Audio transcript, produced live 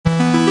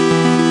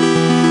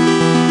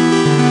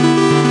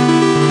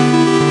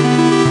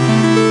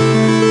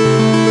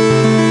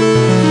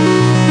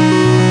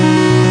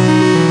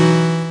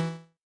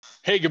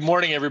Good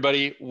morning,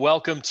 everybody.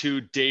 Welcome to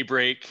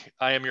Daybreak.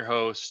 I am your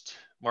host,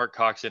 Mark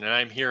Coxon, and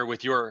I'm here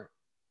with your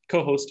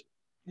co-host.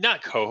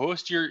 Not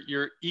co-host.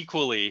 You're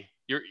equal,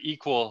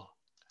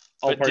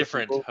 All but parts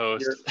different equal.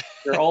 host.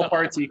 You're all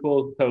parts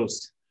equal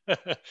host.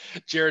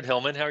 Jared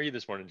Hillman, how are you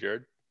this morning,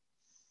 Jared?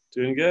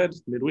 Doing good.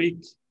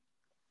 Midweek.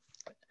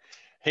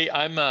 Hey,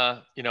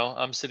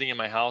 I'm sitting in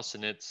my house,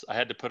 and I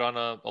had to put on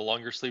a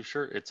longer sleeve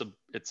shirt.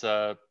 It's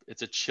a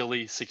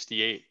chilly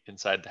 68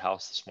 inside the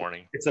house this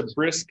morning. It's a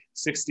brisk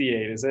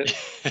 68, is it?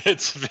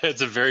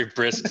 It's a very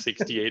brisk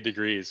 68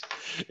 degrees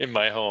in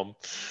my home.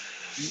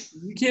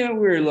 You can't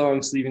wear a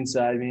long sleeve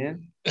inside,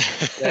 man.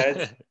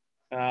 That's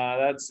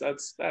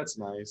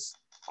nice.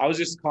 I was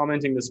just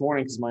commenting this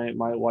morning because my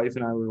wife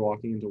and I were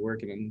walking into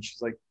work, and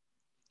she's like,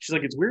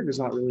 it's weird. There's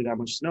not really that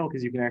much snow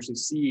because you can actually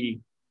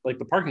see like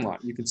the parking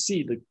lot. You can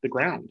see the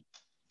ground.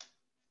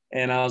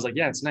 And I was like,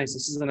 yeah, it's nice.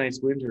 This is a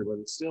nice winter, but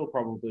it's still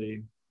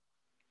probably,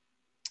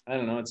 I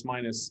don't know. It's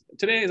minus.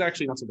 Today is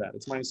actually not so bad.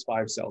 It's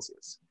 -5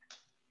 Celsius.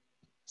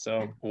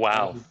 So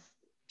wow.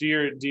 Do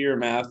your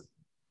math.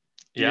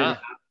 Yeah.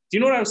 Do you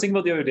know what I was thinking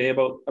about the other day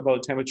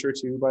about temperature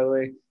too, by the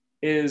way,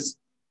 is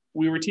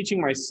we were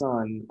teaching my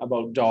son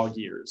about dog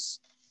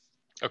years.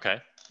 Okay.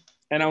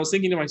 And I was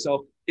thinking to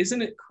myself,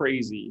 isn't it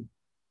crazy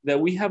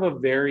that we have a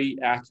very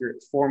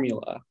accurate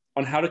formula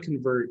on how to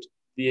convert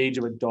the age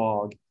of a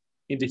dog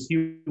into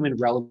human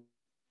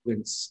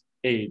relevance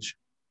age,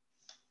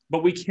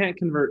 but we can't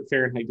convert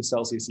Fahrenheit to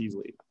Celsius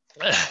easily?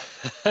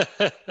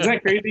 Isn't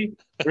that crazy?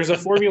 There's a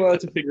formula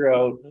to figure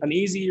out, an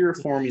easier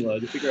formula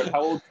to figure out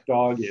how old your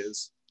dog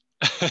is.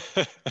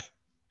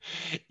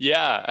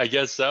 Yeah, I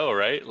guess so,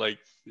 right? Like,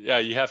 yeah,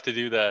 you have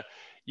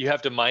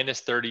to minus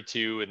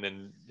 32 and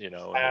then,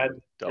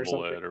 Add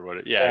double it or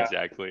what. Yeah,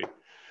 exactly.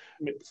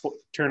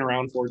 Turn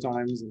around 4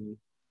 times. And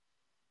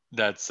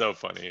that's so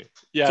funny.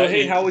 Yeah. So,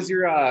 hey, how was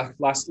your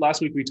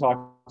last week we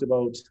talked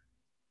about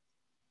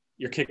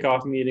your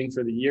kickoff meeting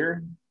for the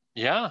year?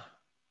 Yeah.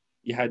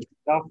 You had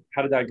yourself.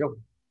 How did that go?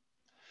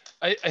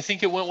 I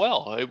think it went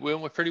well. It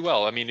went pretty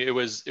well. I mean, it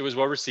was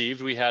well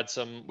received. We had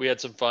some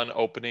fun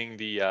opening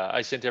the.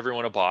 I sent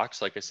everyone a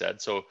box, like I said.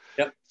 So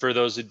yep. For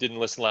those that didn't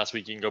listen last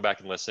week, you can go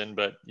back and listen.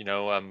 But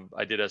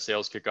I did a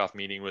sales kickoff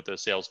meeting with the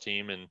sales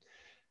team, and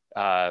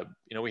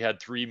we had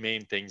 3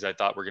 main things I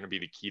thought were going to be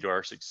the key to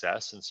our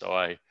success. And so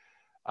I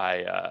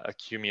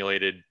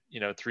accumulated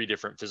 3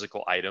 different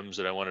physical items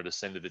that I wanted to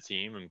send to the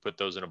team and put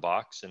those in a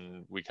box,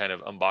 and we kind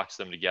of unboxed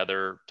them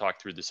together,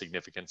 talked through the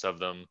significance of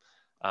them.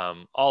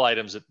 All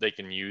items that they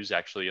can use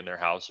actually in their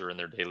house or in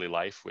their daily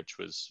life, which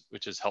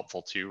is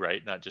helpful too,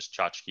 right? Not just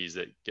tchotchkes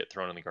that get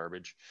thrown in the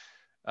garbage.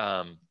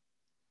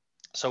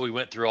 So we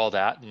went through all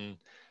that, and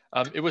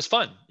it was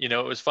fun. It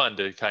was fun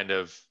to kind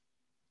of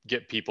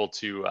get people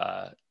to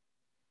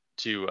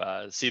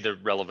see the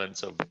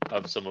relevance of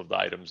some of the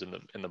items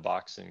in the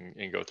box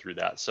and go through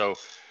that. So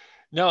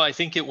no, I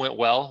think it went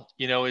well.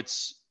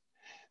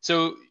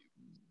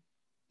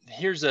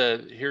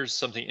 Here's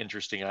something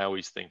interesting I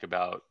always think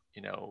about,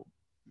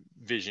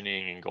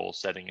 visioning and goal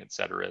setting, et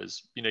cetera,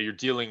 is, you're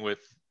dealing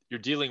with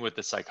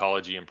the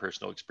psychology and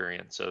personal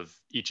experience of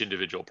each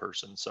individual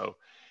person. So,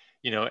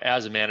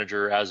 as a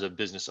manager, as a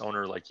business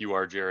owner, like you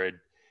are, Jared,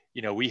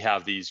 we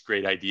have these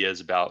great ideas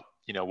about,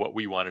 what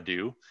we want to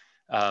do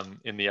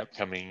in the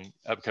upcoming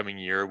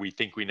year. We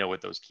think we know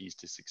what those keys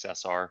to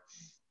success are.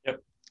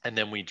 Yep. And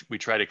then we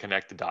try to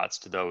connect the dots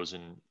to those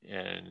in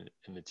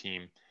the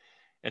team.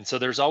 And so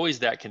there's always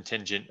that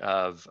contingent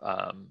of,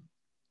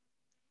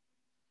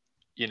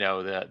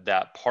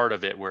 that part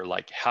of it where,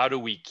 like, how do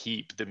we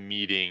keep the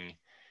meeting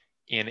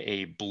in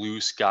a blue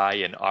sky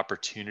and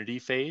opportunity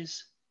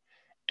phase,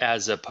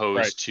 as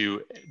opposed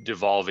to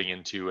devolving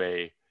into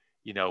a,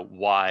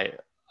 why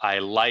I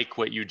like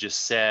what you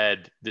just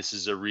said. This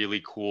is a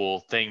really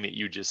cool thing that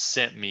you just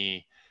sent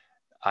me.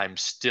 I'm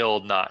still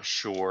not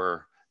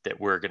sure that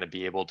we're going to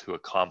be able to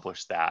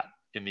accomplish that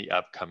in the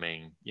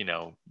upcoming,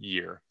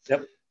 year.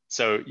 Yep.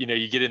 So,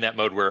 you get in that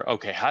mode where,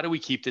 okay, how do we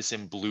keep this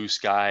in blue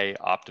sky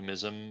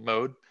optimism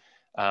mode,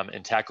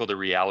 and tackle the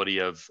reality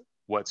of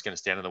what's going to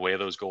stand in the way of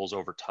those goals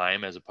over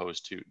time, as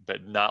opposed to,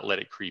 but not let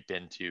it creep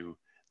into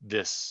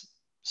this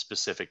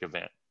specific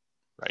event.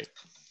 Right.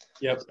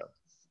 Yep.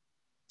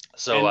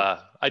 So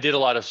I did a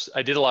lot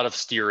of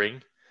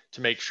steering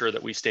to make sure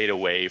that we stayed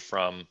away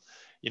from,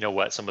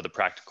 what some of the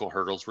practical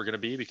hurdles were going to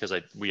be, because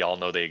we all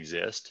know they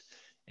exist,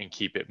 and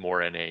keep it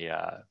more in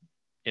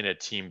a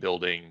team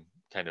building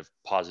kind of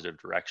positive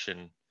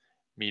direction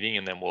meeting,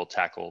 and then we'll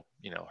tackle,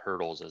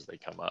 hurdles as they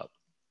come up.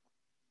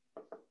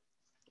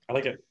 I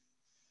like it.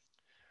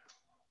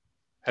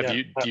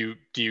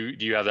 Do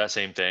you have that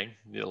same thing?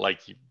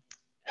 Like,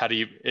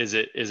 is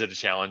it a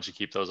challenge to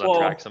keep those on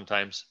track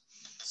sometimes?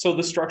 So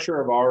the structure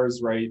of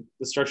ours, right?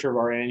 The structure of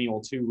our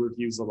annual 2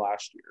 reviews of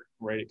last year,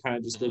 right? It kind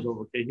of just goes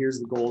over, okay, here's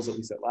the goals that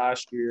we set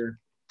last year.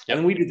 Yep.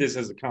 And we do this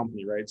as a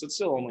company, right? So it's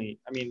still only,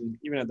 I mean,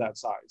 even at that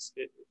size,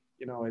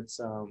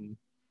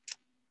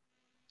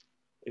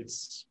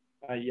 it's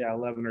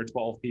 11 or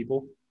 12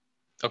 people.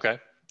 Okay.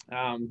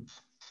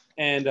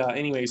 And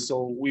anyway,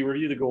 so we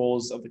review the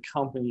goals of the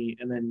company,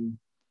 and then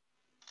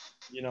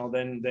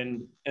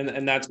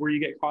and that's where you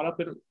get caught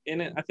up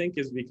in it. I think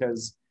is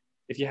because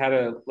if you had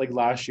a like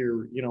last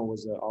year,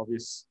 was an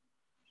obvious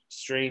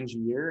strange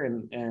year,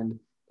 and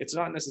it's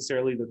not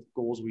necessarily that the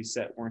goals we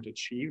set weren't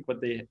achieved,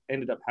 but they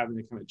ended up having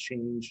to kind of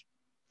change.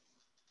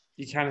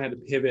 You kind of had to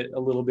pivot a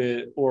little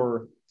bit,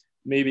 or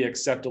maybe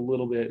accept a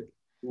little bit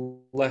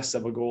less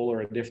of a goal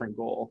or a different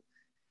goal.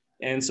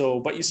 And so,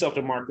 but you still have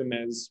to mark them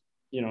as,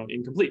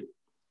 incomplete.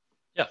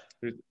 Yeah.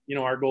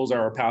 Our goals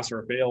are a pass or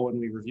a fail when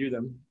we review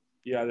them.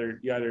 You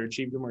either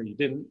achieved them or you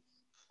didn't.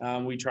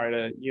 We try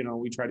to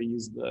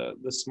use the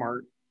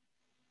SMART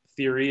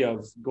theory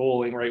of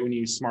goaling, right? When you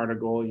use SMART, a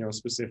goal,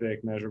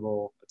 specific,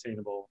 measurable,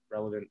 attainable,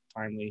 relevant,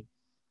 timely.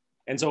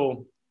 And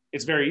so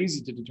it's very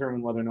easy to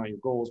determine whether or not your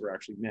goals were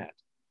actually met.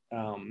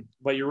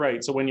 But you're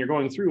right. So when you're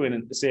going through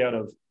and say out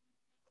of,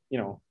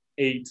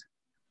 8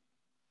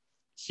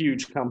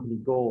 huge company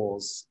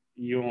goals,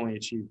 you only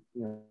achieve,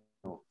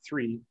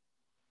 3,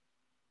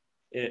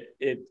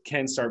 it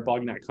can start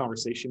bogging that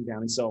conversation down.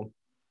 And so,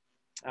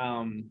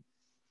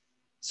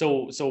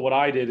 so what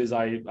I did is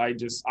I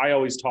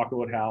always talk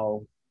about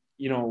how,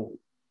 you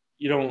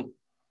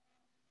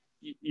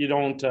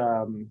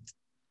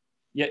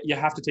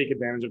have to take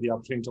advantage of the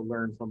opportunity to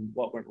learn from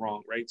what went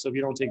wrong, right? So if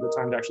you don't take the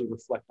time to actually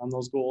reflect on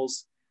those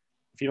goals,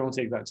 if you don't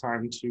take that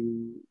time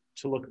to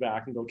look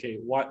back and go, okay,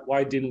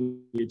 why didn't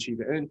we achieve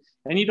it?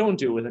 And you don't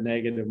do it with a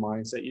negative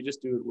mindset. You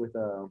just do it with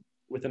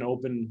an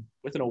open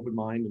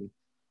mind. And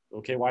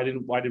okay, why did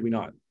we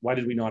not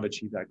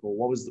achieve that goal?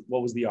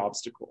 What was the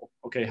obstacle?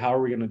 Okay, how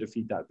are we going to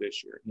defeat that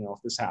this year?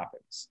 If this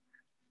happens.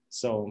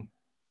 So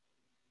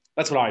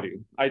that's what I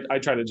do. I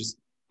try to just,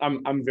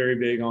 I'm very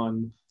big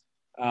on,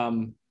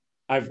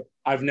 have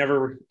you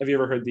ever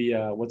heard the,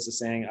 what's the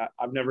saying?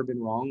 I've never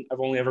been wrong. I've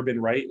only ever been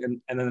right.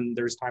 And then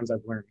there's times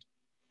I've learned.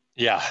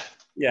 Yeah.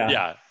 Yeah.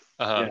 Yeah.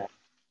 Uh-huh.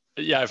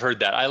 Yeah. Yeah. I've heard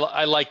that.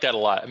 I like that a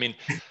lot. I mean,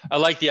 I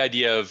like the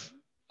idea of,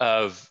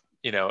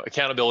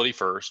 accountability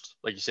first.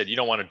 Like you said, you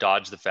don't want to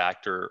dodge the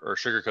fact or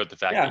sugarcoat the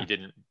fact that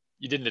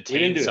you didn't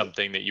attain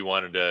something that you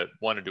wanted to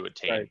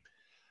attain.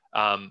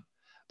 Right.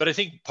 But I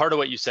think part of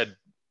what you said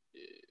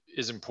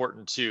is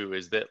important too,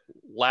 is that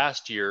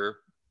last year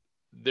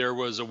there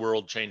was a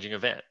world changing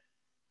event,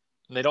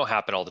 and they don't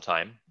happen all the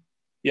time.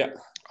 Yeah.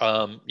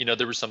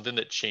 There was something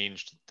that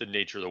changed the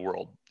nature of the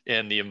world,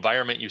 and the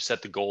environment you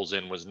set the goals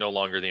in was no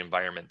longer the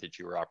environment that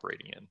you were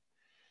operating in.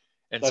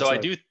 And that's so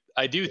right.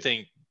 I do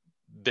think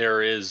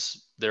there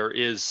is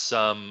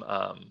some,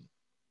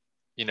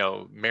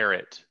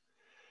 merit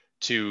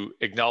to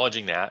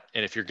acknowledging that.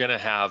 And if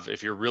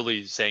you're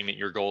really saying that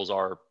your goals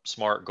are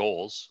SMART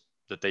goals,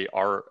 that they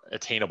are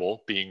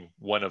attainable, being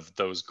one of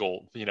those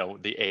goals,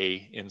 the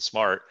A in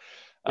SMART,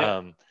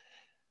 yeah.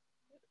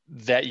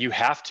 That you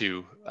have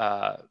to,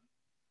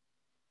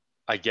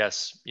 I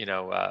guess,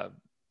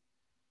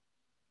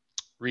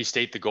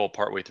 restate the goal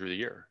partway through the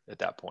year at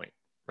that point,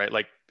 right?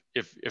 Like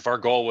if our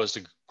goal was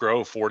to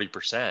grow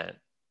 40%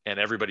 and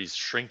everybody's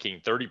shrinking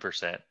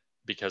 30%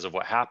 because of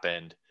what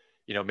happened,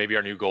 maybe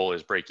our new goal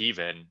is break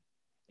even,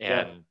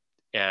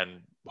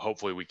 and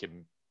hopefully we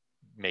can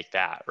make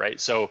that, right?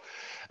 So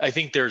I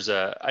think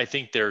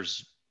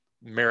there's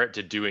merit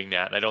to doing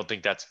that. And I don't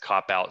think that's a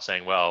cop out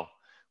saying, well,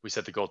 we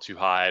set the goal too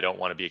high, I don't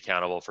want to be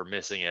accountable for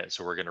missing it,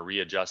 so we're going to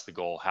readjust the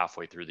goal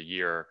halfway through the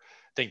year.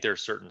 I think there are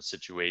certain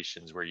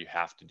situations where you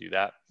have to do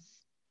that.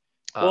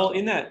 Well,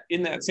 in that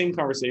same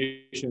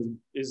conversation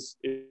is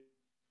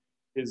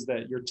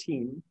that your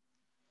team,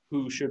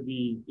 who should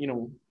be,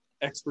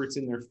 experts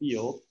in their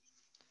field,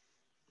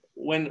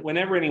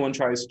 whenever anyone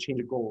tries to change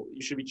a goal,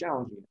 you should be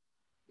challenging it,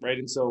 right?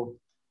 And so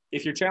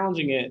if you're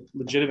challenging it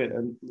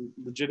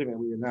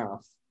legitimately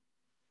enough,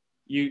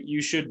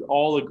 you should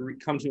all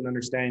come to an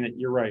understanding that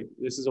you're right.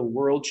 This is a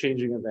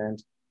world-changing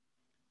event.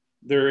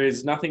 There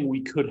is nothing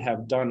we could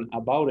have done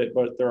about it,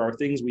 but there are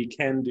things we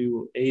can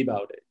do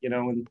about it,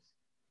 and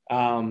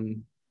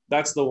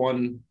that's the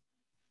one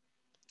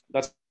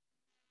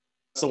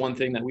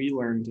thing that we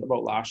learned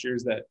about last year,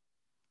 is that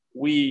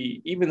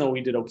even though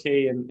we did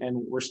okay and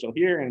we're still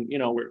here, and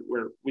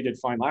we did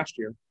fine last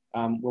year,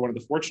 we're one of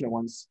the fortunate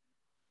ones.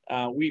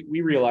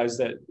 We realized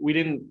that we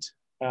didn't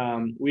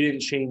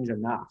change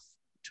enough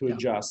to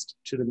adjust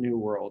to the new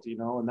world,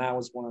 and that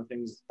was one of the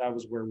things, that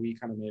was where we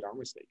kind of made our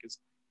mistake, is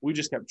we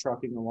just kept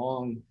trucking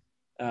along,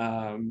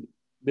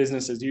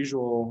 business as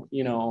usual,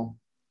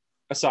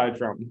 aside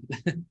from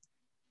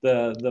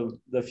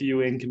the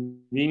few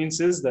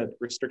inconveniences that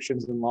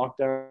restrictions and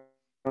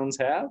lockdowns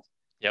have.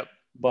 Yep.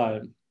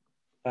 But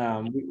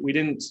we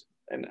didn't,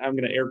 and I'm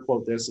going to air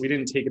quote this, we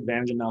didn't take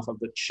advantage enough of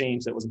the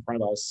change that was in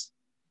front of us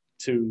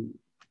to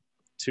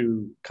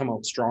come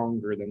out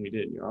stronger than we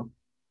did,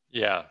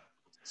 Yeah.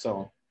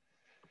 So.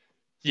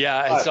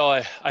 Yeah,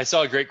 I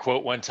saw a great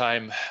quote one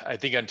time, I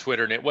think on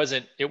Twitter, and it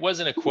wasn't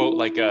a quote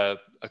like a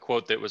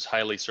quote that was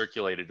highly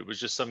circulated. It was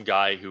just some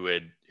guy who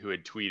had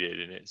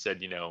tweeted, and it said,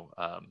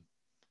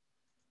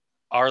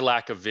 our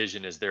lack of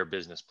vision is their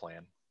business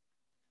plan.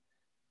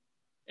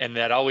 And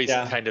that always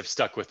Yeah. kind of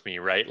stuck with me,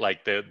 right?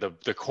 Like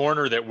the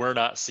corner that we're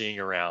not seeing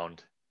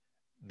around,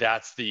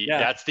 that's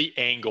Yeah. the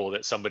angle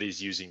that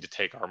somebody's using to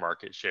take our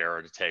market share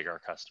or to take our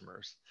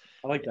customers.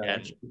 I like that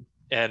And actually.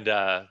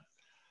 and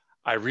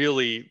I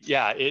really,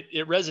 yeah,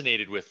 it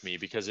resonated with me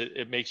because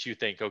it makes you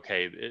think,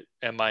 okay,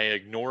 am I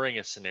ignoring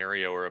a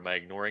scenario or am I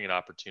ignoring an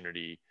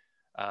opportunity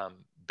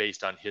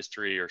based on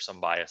history or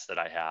some bias that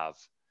I have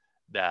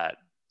that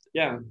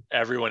Yeah.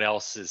 everyone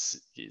else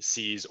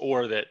sees,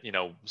 or that,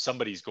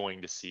 somebody's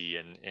going to see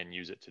and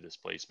use it to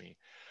displace me.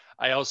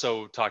 I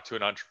also talked to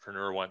an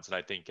entrepreneur once, and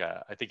I think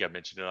I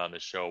mentioned it on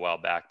this show a while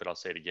back, but I'll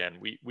say it again.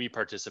 We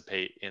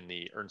participate in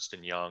the Ernst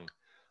and Young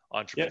Yeah.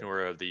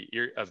 Entrepreneur of the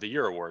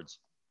Year awards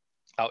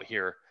out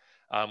here.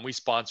 We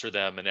sponsor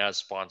them, and as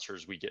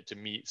sponsors, we get to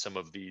meet some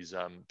of these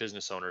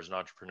business owners and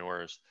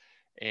entrepreneurs,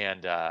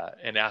 and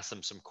ask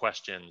them some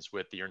questions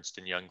with the Ernst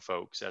and Young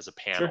folks as a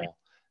Sure. panel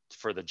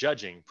for the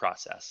judging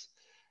process.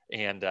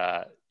 And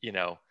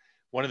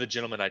one of the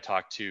gentlemen I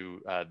talked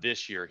to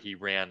this year, he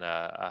ran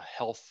a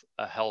health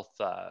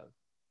kind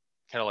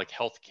of like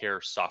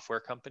healthcare software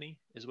company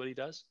is what he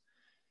does.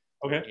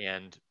 Okay.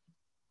 And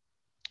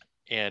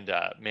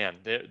man,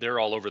 they're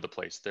all over the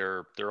place.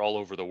 They're all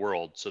over the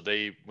world. So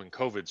when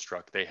COVID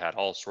struck, they had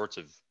all sorts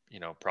of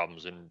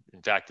problems. And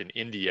in fact, in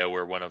India,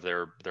 where one of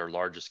their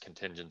largest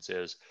contingents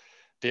is,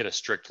 they had a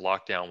strict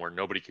lockdown where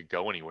nobody could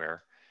go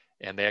anywhere,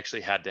 and they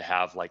actually had to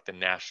have like the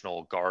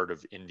National Guard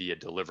of India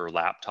deliver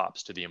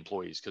laptops to the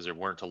employees because they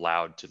weren't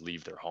allowed to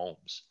leave their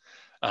homes.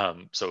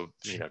 So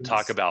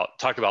talk Jeez. about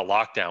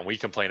lockdown. We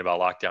complain about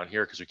lockdown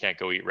here because we can't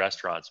go eat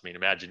restaurants. I mean,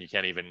 imagine you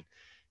can't even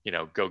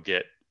go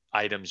get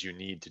items you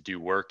need to do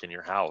work in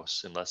your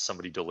house unless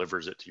somebody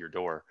delivers it to your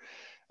door.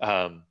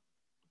 It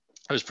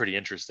was pretty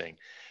interesting,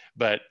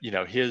 but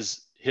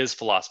his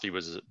philosophy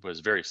was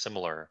very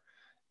similar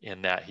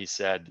in that he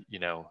said,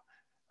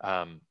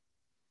 um,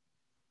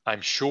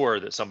 I'm sure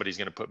that somebody's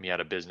going to put me out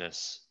of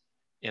business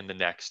in the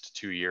next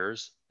 2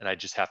 years, and I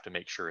just have to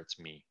make sure it's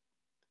me.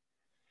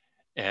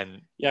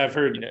 And Yeah, I've you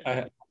heard.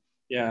 know,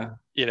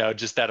 Yeah.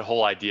 just that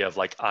whole idea of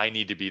like, I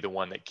need to be the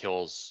one that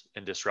kills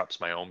and disrupts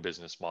my own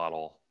business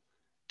model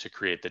to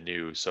create the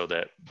new, so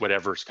that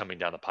whatever's coming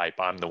down the pipe,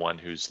 I'm the one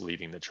who's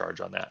leading the charge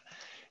on that.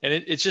 And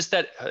it's just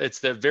that it's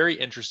the very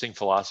interesting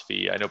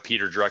philosophy. I know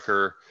Peter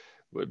Drucker,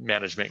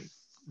 management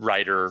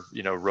writer,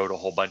 wrote a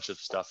whole bunch of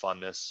stuff on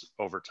this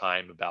over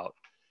time about,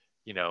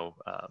 you know,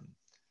 um,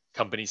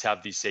 companies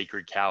have these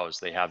sacred cows.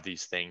 They have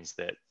these things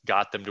that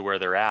got them to where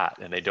they're at,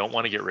 and they don't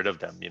want to get rid of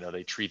them.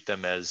 They treat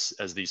them as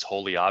these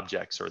holy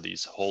objects or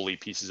these holy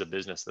pieces of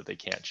business that they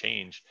can't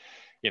change.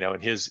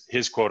 And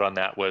his quote on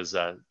that was,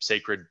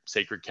 sacred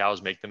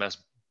cows make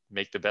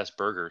the best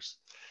burgers.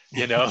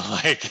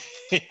 Like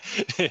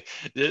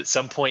at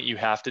some point you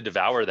have to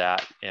devour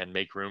that and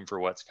make room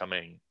for what's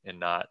coming, and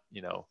not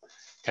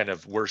kind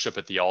of worship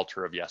at the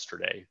altar of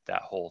yesterday.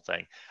 That whole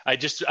thing. I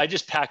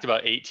just packed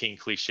about 18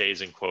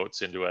 cliches and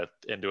quotes into a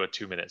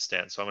 2-minute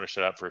stint, so I'm going to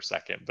shut up for a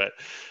second. But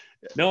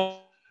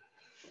No,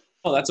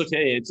 no, that's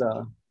okay. It's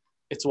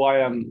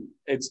why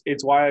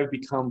it's why I've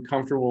become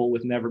comfortable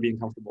with never being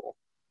comfortable.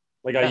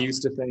 Like yeah, I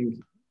used to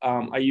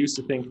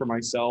think for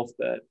myself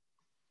that,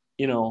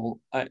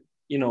 I,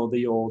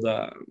 the old,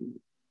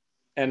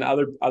 and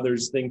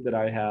others think that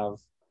I have,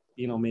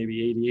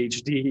 maybe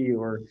ADHD,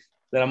 or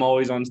that I'm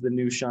always onto the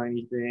new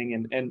shiny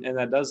thing. And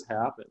that does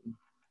happen.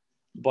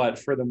 But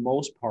for the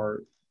most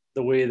part,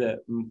 the way that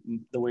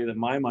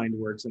my mind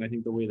works, and I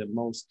think the way that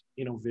most,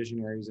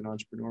 visionaries and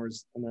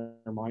entrepreneurs and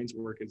their minds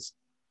work, is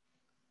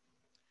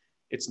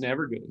it's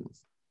never good enough,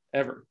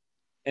 ever.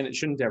 And it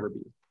shouldn't ever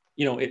be.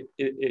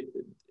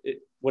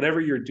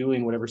 Whatever you're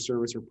doing, whatever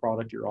service or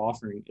product you're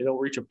offering, it'll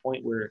reach a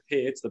point where,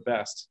 hey, it's the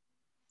best.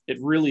 It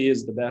really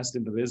is the best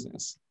in the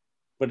business,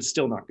 but it's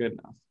still not good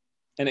enough.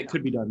 And it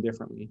could be done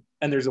differently.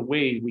 And there's a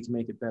way we can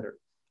make it better,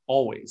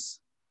 always.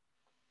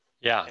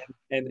 yeah.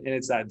 And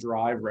it's that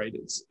drive, right?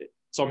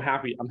 So I'm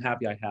happy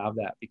I have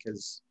that,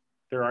 because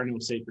there are no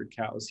sacred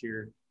cows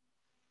here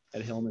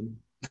at Hillman.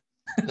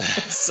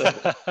 So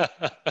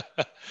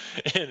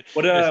And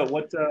what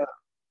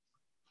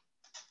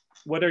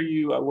what are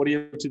you up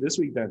to this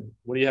week then?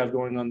 What do you have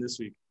going on this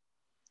week?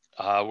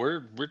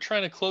 we're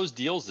trying to close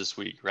deals this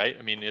week, right?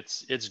 I mean,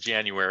 it's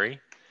January.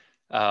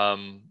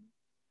 Um,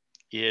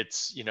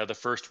 it's the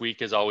first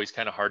week is always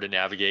kind of hard to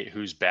navigate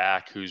who's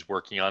back, who's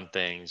working on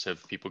things,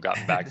 have people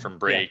gotten back from Yeah.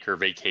 break or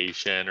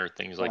vacation or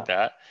things Yeah. like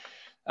that.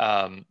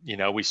 Our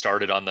week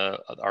started on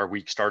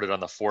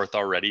the 4th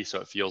already, so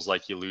it feels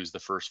like you lose the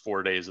first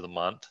 4 days of the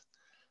month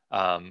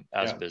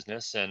as a Yeah.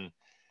 business. And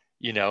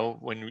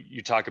when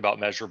you talk about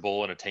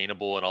measurable and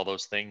attainable and all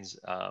those things,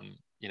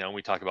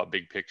 we talk about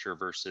big picture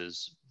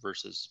versus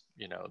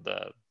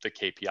the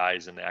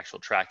KPIs and the actual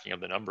tracking of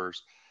the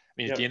numbers. I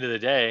mean, at Yeah. the end of the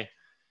day,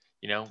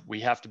 we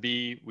have to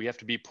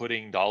be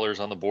putting dollars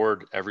on the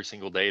board every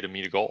single day to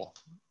meet a goal.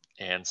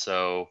 And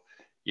so,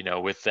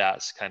 with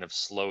that kind of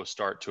slow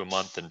start to a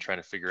month and trying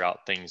to figure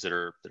out things that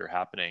are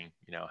happening,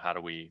 how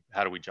do we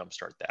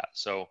jumpstart that?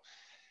 So,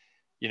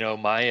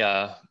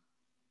 my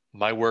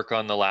my work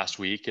on the last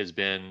week has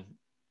been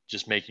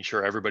just making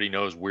sure everybody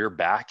knows we're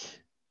back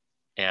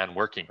and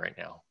working right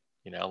now.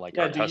 You know, like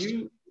Yeah. our Do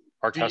you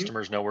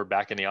customers know we're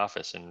back in the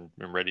office and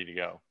ready to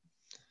go.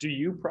 do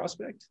you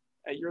prospect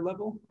at your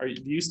level? Do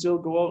you still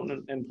go out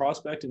and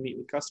prospect and meet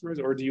with customers,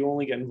 or do you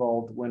only get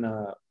involved when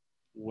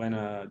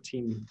a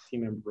team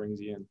member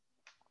brings you in?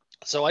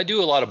 So I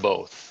do a lot of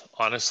both,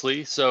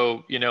 honestly.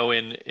 So, you know,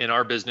 in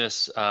our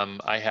business,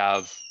 I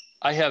have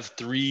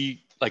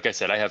three, like I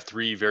said, I have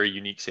three very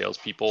unique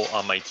salespeople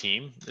on my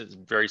team. It's a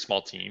very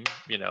small team,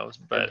 you know,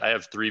 but I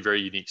have three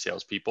very unique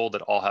salespeople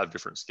that all have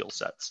different skill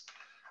sets.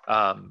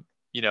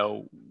 You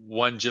know,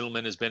 one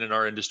gentleman has been in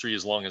our industry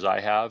as long as I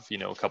have, you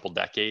know, a couple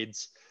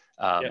decades,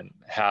 Yeah.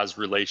 has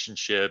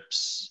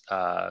relationships,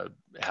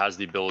 has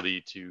the ability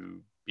to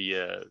be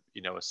a,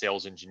 you know, a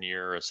sales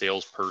engineer, a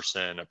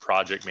salesperson, a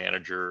project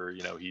manager.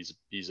 You know, he's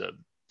a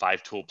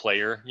 5-tool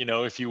player, you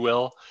know, if you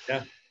will.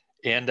 Yeah.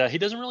 And he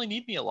doesn't really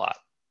need me a lot,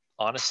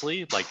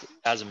 honestly. Like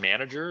as a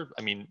manager,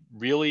 I mean,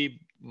 really,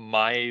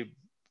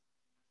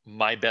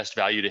 my best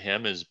value to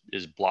him is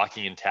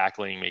blocking and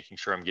tackling, making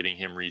sure I'm getting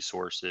him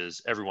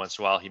resources. Every once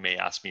in a while, he may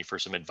ask me for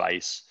some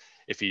advice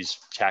if he's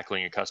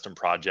tackling a custom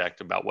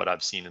project about what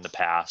I've seen in the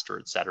past, or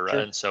et cetera. Sure.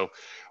 And so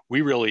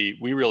we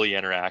really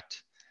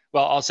interact.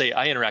 Well, I'll say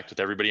I interact with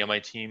everybody on my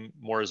team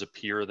more as a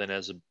peer than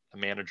as a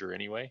manager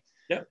anyway.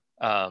 Yeah.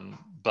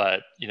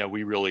 But you know,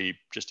 we really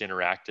just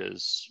interact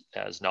as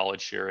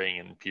knowledge sharing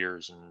and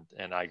peers,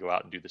 and I go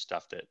out and do the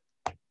stuff that,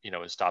 you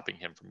know, is stopping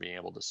him from being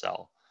able to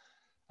sell.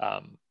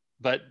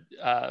 But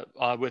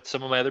with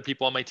some of my other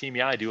people on my team,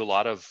 yeah, I do a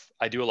lot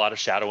of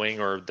shadowing,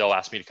 or they'll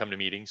ask me to come to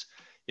meetings.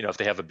 You know, if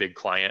they have a big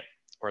client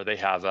or they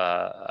have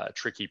a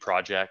tricky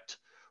project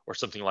or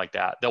something like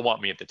that, they'll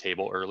want me at the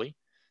table early,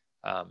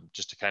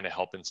 just to kind of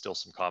help instill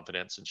some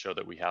confidence and show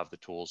that we have the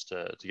tools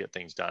to get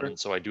things done. Sure. And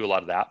so I do a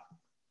lot of that.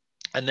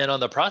 And then on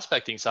the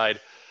prospecting side,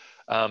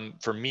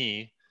 for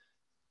me,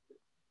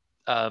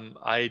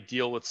 I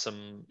deal with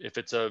if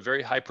it's a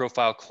very high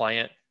profile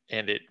client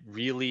and it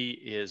really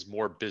is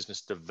more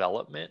business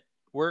development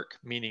work,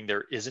 meaning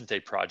there isn't a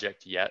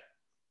project yet.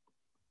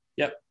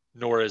 Yep.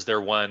 Nor is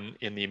there one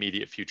in the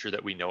immediate future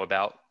that we know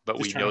about, but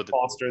Just we trying know to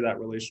foster that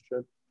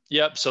relationship.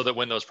 Yep. So that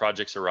when those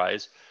projects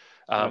arise,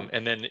 Yeah.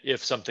 and then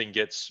if something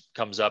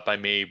comes up, I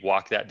may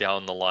walk that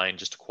down the line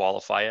just to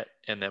qualify it.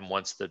 And then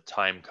once the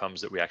time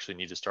comes that we actually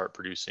need to start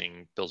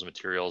producing bills of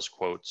materials,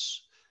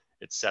 quotes,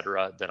 et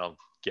cetera, then I'll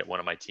get one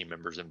of my team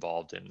members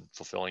involved in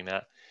fulfilling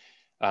that.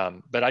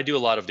 But I do a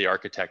lot of the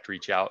architect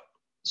reach out.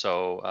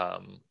 So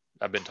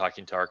I've been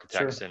talking to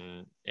architects Sure.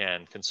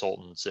 and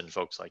consultants and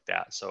folks like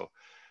that. So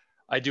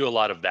I do a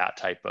lot of that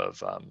type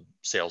of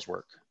sales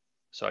work.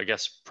 So I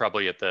guess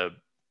probably at the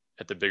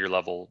bigger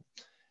level,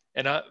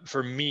 and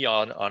for me,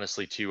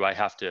 honestly too,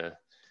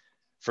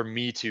 for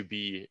me to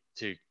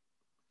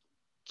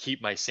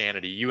keep my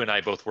sanity. You and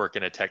I both work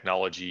in a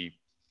technology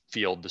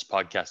field. This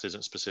podcast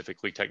isn't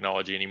specifically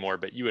technology anymore,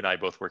 but you and I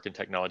both work in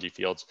technology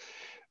fields.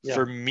 Yeah.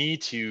 For me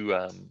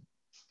to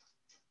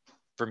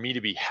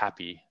be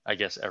happy, I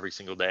guess every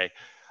single day,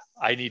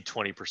 I need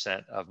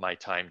 20% of my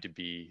time to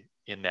be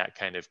in that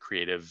kind of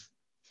creative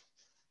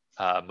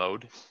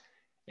mode.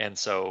 And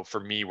so for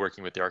me,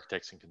 working with the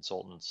architects and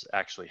consultants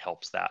actually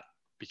helps that,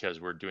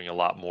 because we're doing a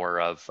lot more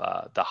of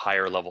the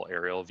higher level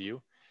aerial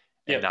view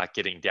and Yep. not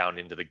getting down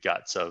into the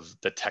guts of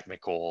the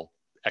technical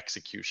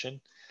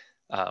execution,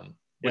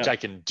 which Yeah. I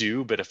can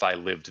do. But if I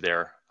lived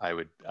there, I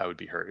would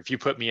be hurt. If you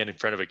put me in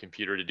front of a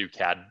computer to do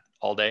CAD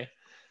all day,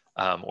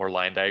 or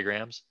line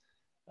diagrams,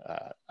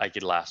 I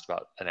could last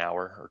about an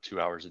hour or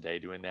 2 hours a day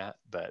doing that.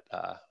 But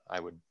I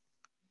would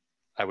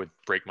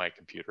break my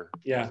computer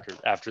Yeah.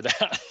 after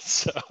that.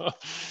 So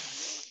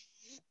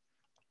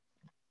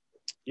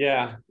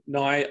Yeah,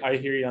 no, I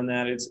hear you on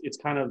that. It's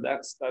kind of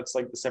that's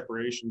like the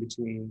separation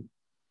between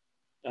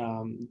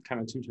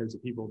kind of two types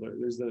of people.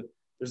 There's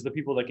the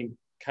people that can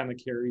kind of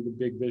carry the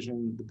big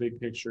vision, the big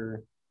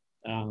picture.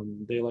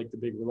 They like the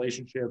big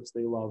relationships.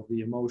 They love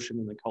the emotion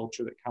and the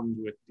culture that comes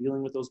with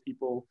dealing with those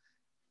people.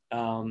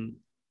 And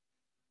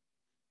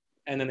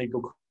then they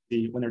go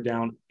crazy when they're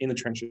down in the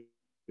trenches,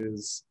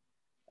 you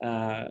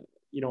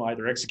know,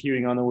 either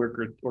executing on the work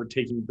or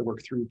taking the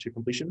work through to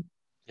completion.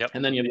 Yep.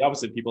 And then you have the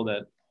opposite people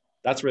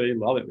that's where they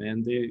love it,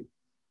 man. They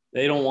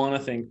don't want to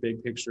think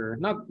big picture,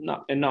 not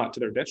to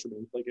their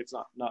detriment. Like it's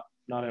not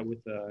with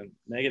a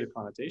negative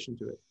connotation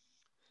to it.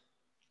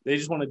 They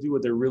just want to do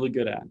what they're really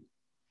good at,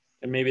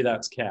 and maybe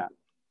that's CAD,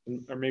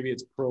 or maybe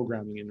it's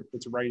programming and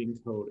it's writing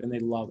code, and they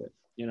love it.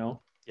 You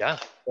know. Yeah.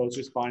 So it's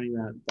just finding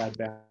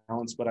that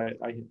balance. But I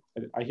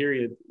hear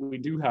you. We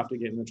do have to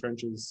get in the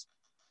trenches,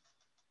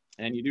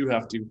 and you do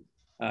have to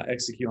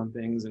execute on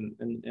things, and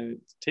it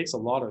takes a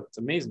lot of. It's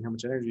amazing how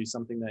much energy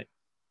something that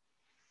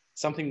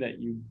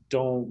you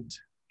don't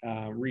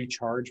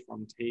recharge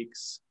from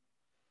takes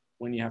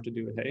when you have to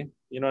do it. Hey,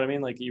 you know what I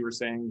mean? Like you were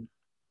saying,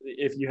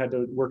 if you had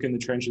to work in the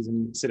trenches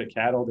and sit at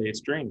CAD all day,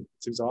 it's draining.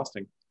 It's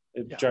exhausting.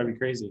 It drives you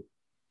crazy.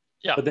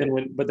 Yeah. But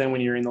then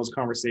when you're in those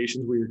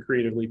conversations where you're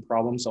creatively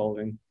problem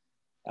solving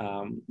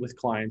with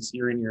clients,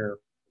 you're in your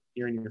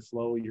you're in your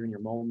flow, you're in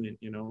your moment,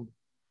 you know.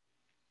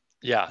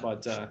 Yeah.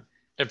 But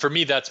And for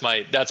me, that's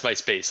my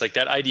space. Like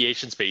that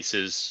ideation space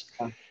is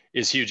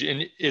huge.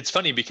 And it's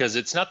funny because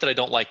it's not that I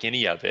don't like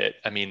any of it.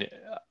 I mean,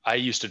 I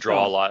used to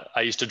draw a no, lot.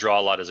 I used to draw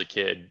a lot as a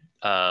kid.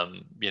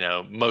 You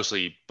know,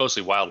 mostly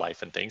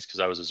wildlife and things because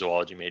I was a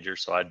zoology major.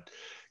 So I'd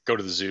go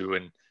to the zoo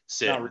and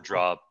sit not and really.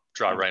 draw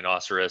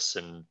rhinoceros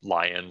and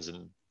lions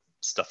and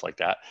stuff like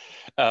that.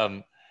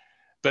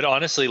 But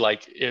honestly,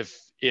 like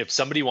if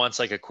somebody wants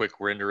like a quick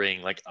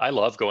rendering, like I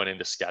love going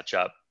into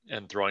SketchUp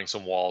and throwing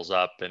some walls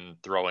up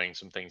and throwing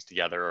some things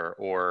together,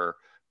 or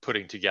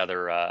putting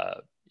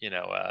together you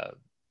know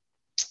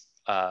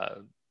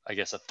I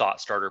guess a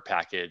thought starter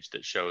package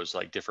that shows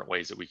like different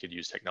ways that we could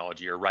use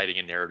technology, or writing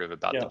a narrative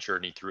about the Yeah,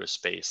 journey through a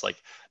space. Like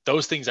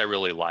those things I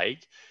really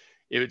like.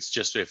 It's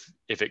just if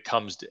it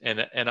comes to,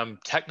 and I'm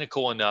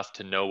technical enough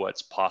to know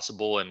what's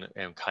possible,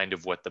 and kind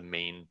of what the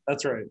main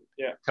that's right.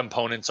 Yeah,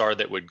 components are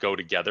that would go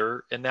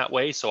together in that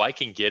way. So I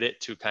can get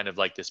it to kind of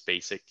like this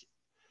basic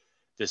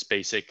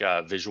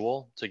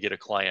visual to get a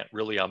client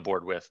really on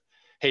board with,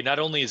 hey, not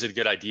only is it a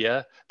good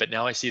idea, but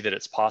now I see that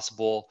it's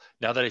possible.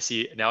 Now I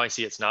see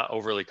it's not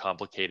overly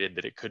complicated,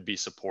 that it could be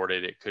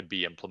supported, it could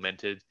be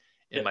implemented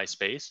in yeah. my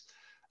space.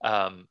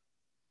 And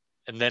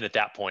then at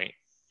that point,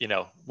 you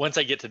know, once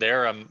I get to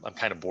there, I'm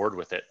kind of bored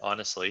with it,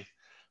 honestly.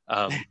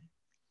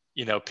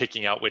 You know,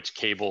 picking out which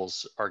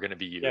cables are going to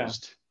be Yeah.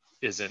 used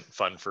isn't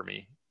fun for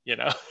me, you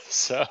know.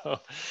 So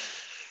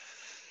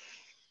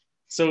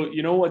So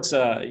you know what's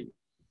the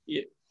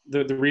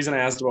reason I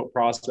asked about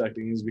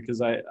prospecting is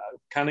because I've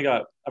kind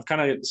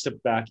of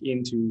stepped back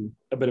into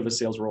a bit of a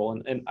sales role,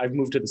 and I've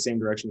moved to the same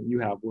direction that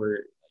you have,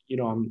 where you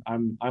know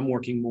I'm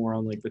working more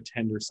on like the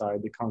tender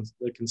side,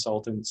 the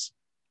consultants,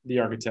 the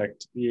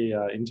architect, the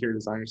interior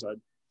designer side,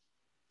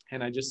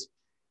 and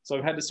so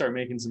I've had to start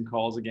making some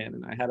calls again,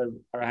 and I had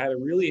a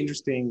really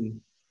interesting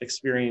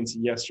experience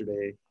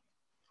yesterday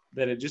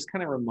that it just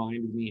kind of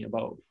reminded me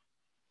about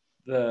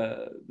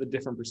the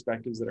different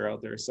perspectives that are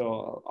out there.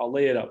 So I'll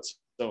lay it out.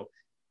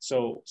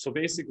 So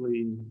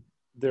basically,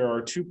 there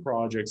are two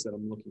projects that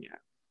I'm looking at,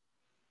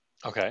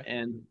 okay.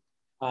 and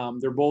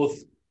they're both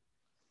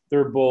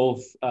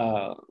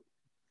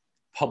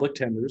public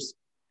tenders,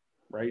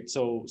 right?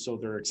 So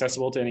they're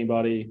accessible to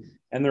anybody,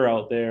 and they're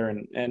out there,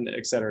 and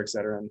et cetera, et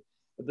cetera. And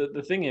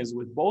the thing is,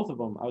 with both of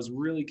them, I was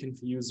really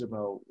confused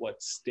about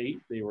what state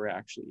they were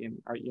actually in.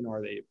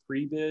 Are they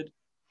pre-bid?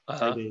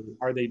 Uh-huh.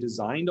 Are they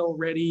designed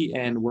already,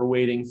 and we're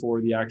waiting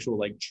for the actual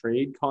like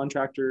trade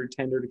contractor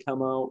tender to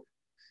come out,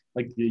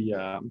 like the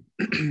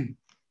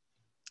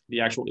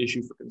actual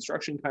issue for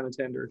construction kind of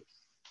tender?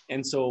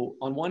 And so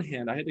on one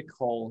hand, I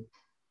called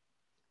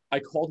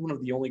one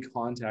of the only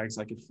contacts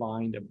I could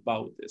find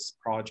about this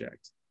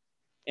project,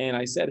 and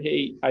I said,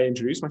 hey, I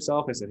introduced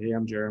myself. I said, hey,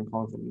 I'm Jared. I'm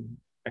calling from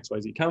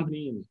XYZ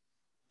company,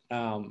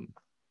 and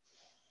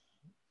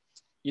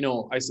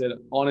I said,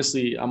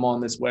 honestly, I'm on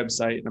this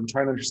website and I'm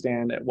trying to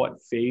understand at what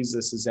phase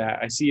this is at.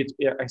 I see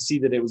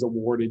that it was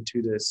awarded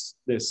to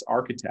this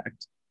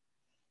architect.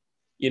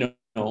 Do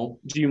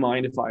you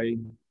mind if I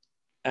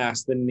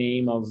ask the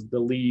name of the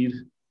lead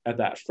at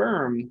that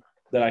firm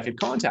that I could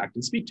contact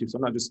and speak to? So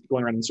I'm not just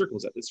going around in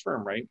circles at this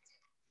firm, right?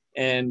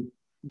 And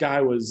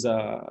guy was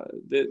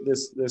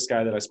this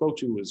guy that I spoke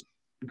to was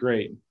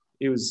great.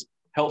 He was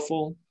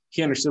helpful.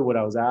 He understood what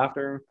I was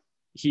after.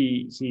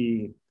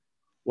 He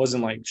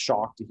wasn't like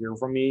shocked to hear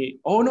from me.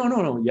 Oh,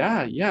 no.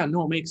 Yeah.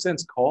 No, it makes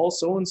sense. Call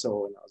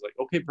so-and-so. And I was like,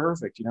 okay,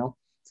 perfect.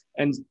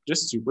 And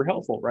just super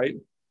helpful. Right.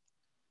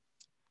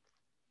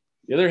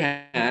 The other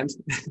hand,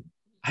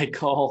 I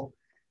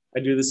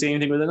do the same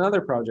thing with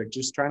another project,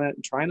 just trying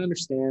to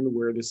understand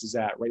where this is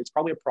at. Right. It's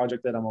probably a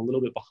project that I'm a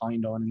little bit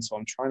behind on. And so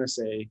I'm trying to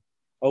say,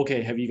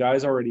 okay, have you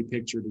guys already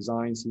picked your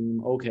design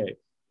team? Okay.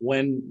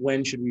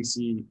 When should we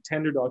see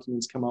tender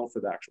documents come out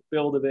for the actual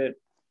build of it?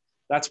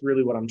 That's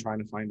really what I'm trying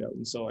to find out.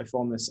 And so I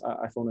phoned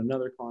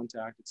another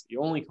contact. It's the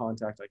only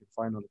contact I could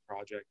find on the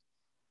project.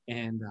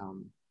 And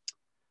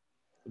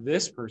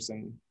this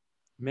person,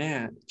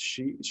 man,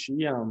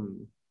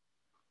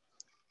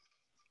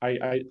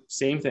 I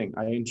same thing.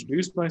 I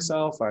introduced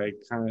myself. I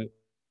kind of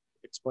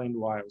explained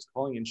why I was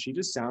calling, and she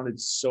just sounded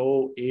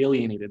so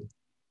alienated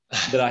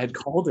that I had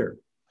called her.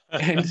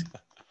 And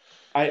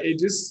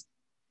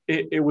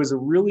it was a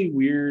really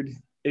weird,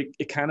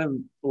 it kind of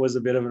was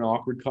a bit of an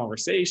awkward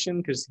conversation,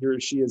 because here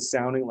she is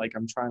sounding like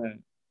I'm trying to,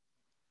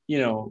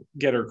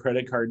 get her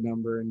credit card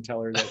number and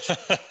tell her that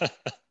she's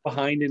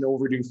behind in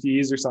overdue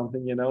fees or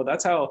something.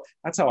 That's how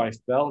I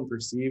felt and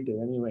perceived it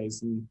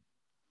anyways. And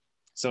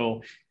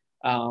so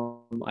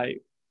I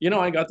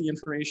got the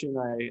information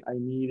I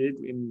needed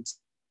in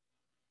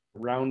a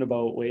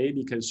roundabout way,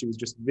 because she was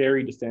just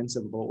very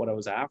defensive about what I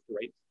was after,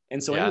 right?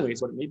 And so Yeah.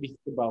 anyways, what it made me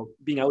think about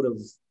being out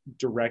of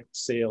direct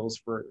sales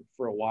for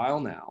a while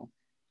now.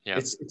 Yeah.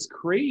 It's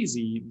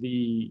crazy,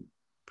 the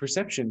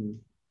perception,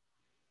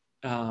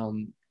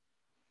 the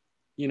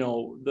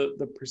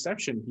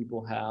perception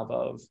people have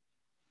of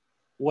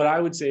what I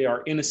would say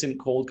are innocent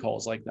cold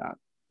calls like that.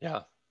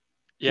 Yeah.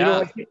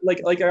 Yeah.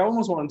 Like I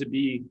almost want it to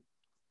be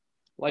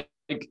like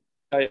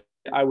I,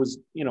 I was,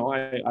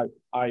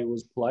 I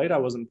was polite. I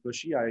wasn't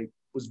pushy. I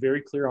was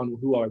very clear on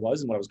who I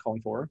was and what I was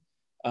calling for.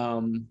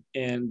 And,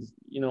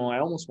 I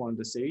almost wanted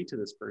to say to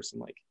this person,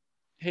 like,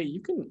 hey,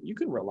 you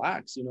can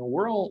relax.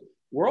 We're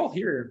all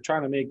here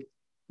trying to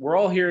we're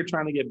all here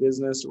trying to get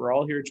business. We're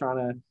all here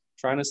trying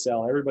to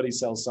sell. Everybody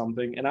sells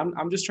something. And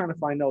I'm just trying to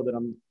find out that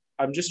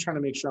I'm just trying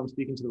to make sure I'm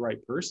speaking to the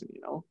right person,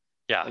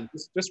 Yeah. like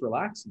just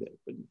relax a bit.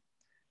 But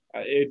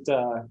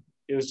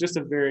it was just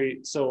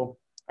so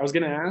I was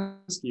going to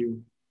ask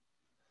you,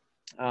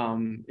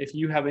 if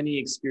you have any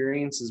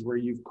experiences where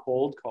you've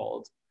cold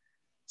called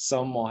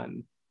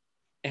someone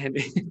and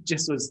it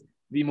just was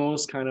the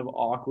most kind of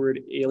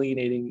awkward,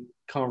 alienating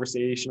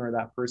conversation, or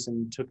that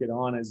person took it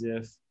on as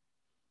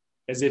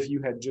if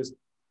you had just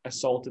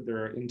assaulted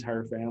their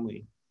entire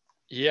family.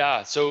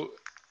 Yeah. So,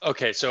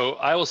 okay. So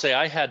I will say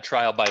I had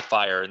trial by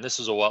fire, and this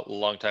is a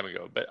long time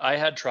ago, but I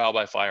had trial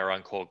by fire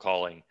on cold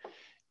calling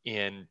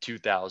in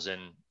 2000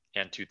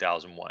 and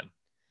 2001.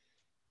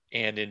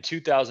 And in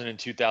 2000 and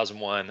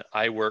 2001,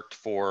 I worked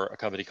for a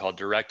company called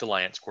Direct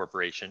Alliance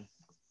Corporation.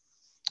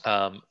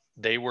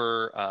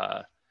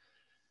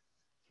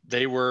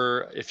 They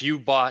were, if you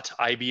bought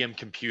IBM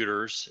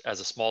computers as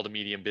a small to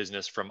medium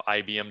business from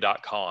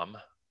IBM.com,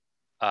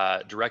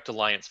 Direct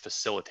Alliance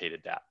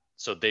facilitated that.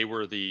 So they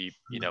were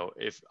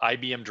if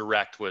IBM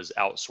Direct was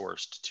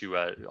outsourced to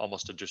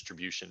almost a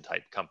distribution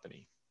type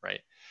company, right?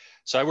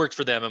 So I worked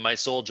for them, and my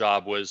sole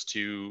job was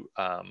to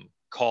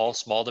call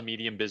small to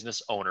medium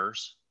business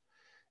owners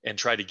and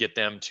try to get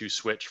them to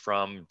switch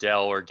from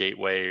Dell or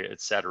Gateway,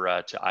 et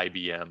cetera, to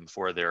IBM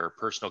for their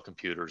personal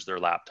computers, their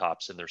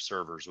laptops, and their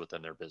servers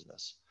within their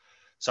business.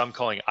 So I'm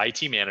calling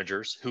IT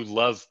managers who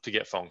love to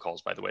get phone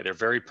calls, by the way. They're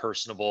very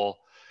personable.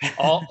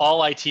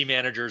 All IT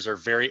managers are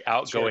very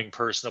outgoing, sure,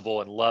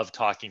 personable, and love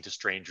talking to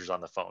strangers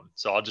on the phone.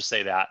 So I'll just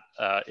say that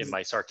in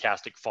my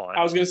sarcastic font.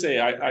 I was going to say,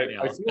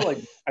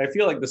 I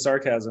feel like the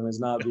sarcasm is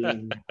not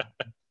being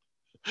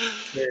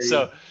very...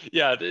 So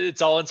yeah,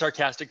 it's all in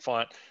sarcastic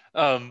font.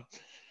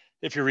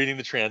 If you're reading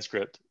the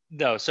transcript.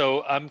 No,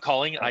 so I'm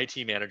calling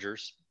IT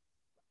managers,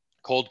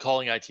 cold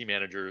calling IT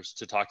managers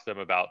to talk to them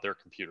about their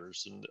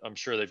computers. And I'm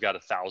sure they've got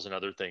 1,000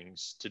 other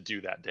things to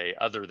do that day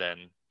other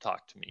than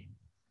talk to me.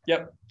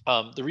 Yep.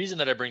 The reason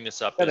that I bring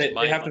this up is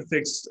they have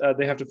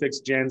to fix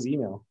Jan's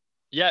email.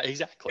 Yeah,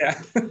 exactly.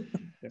 Yeah.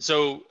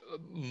 So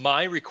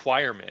my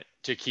requirement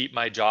to keep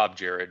my job,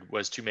 Jared,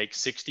 was to make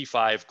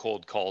 65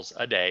 cold calls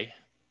a day,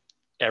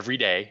 every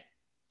day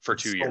for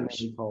 2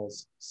 years.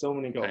 So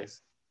many calls. Okay.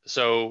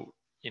 So,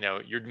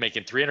 you're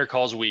making 300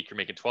 calls a week, you're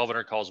making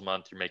 1,200 calls a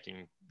month, you're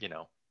making,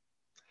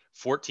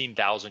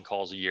 14,000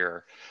 calls a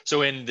year.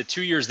 So in the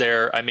 2 years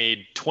there, I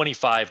made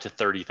 25 to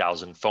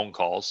 30,000 phone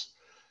calls,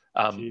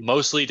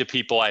 mostly to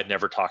people I had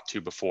never talked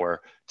to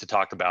before, to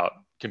talk about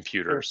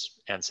computers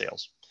and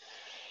sales.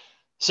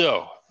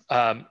 So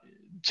to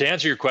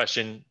answer your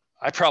question,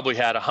 I probably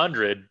had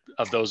 100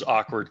 of those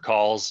awkward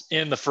calls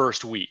in the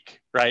first week,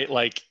 right?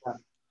 Like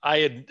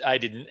I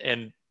didn't,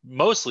 and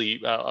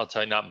mostly, I'll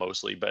tell you, not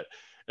mostly, but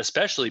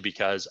especially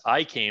because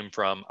I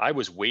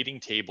was waiting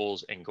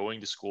tables and going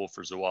to school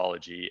for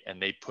zoology,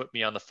 and they put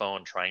me on the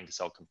phone trying to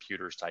sell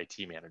computers to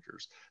IT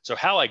managers. So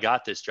how I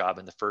got this job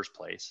in the first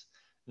place,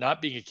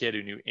 not being a kid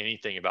who knew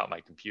anything about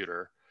my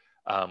computer,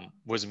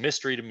 was a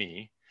mystery to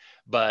me,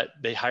 but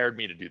they hired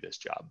me to do this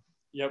job.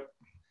 Yep.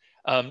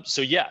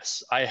 So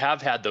yes, I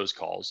have had those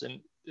calls. And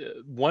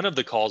one of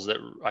the calls that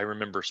I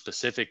remember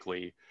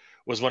specifically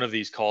was one of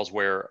these calls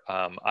where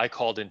I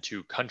called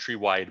into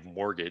Countrywide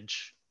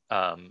Mortgage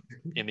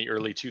in the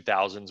early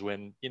 2000s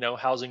when,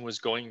 housing was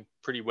going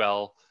pretty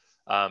well.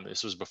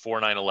 This was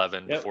before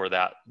 9/11, yep, before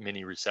that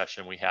mini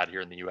recession we had here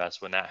in the US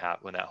when that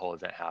whole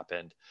event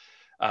happened.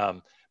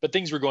 But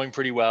things were going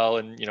pretty well,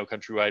 and,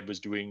 Countrywide was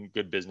doing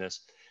good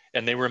business,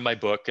 and they were in my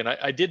book. And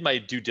I did my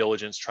due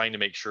diligence trying to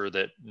make sure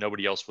that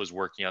nobody else was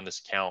working on this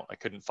account. I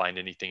couldn't find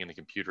anything in the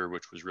computer,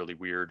 which was really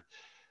weird.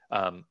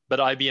 But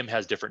IBM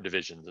has different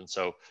divisions. And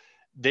so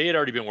they had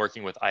already been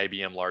working with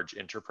IBM Large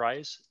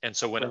Enterprise. And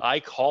so when I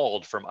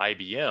called from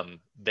IBM,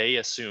 they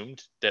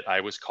assumed that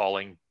I was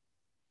calling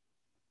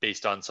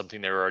based on something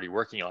they were already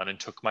working on and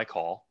took my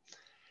call.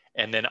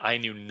 And then I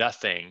knew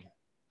nothing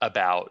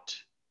about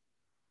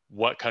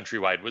what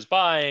Countrywide was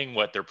buying,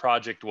 what their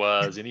project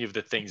was, any of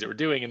the things that we're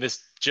doing. And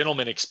this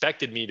gentleman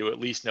expected me to at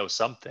least know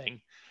something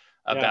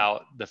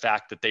about the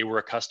fact that they were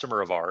a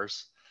customer of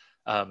ours.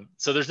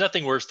 So there's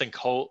nothing worse than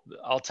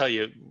I'll tell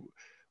you,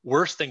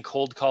 worse than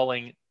cold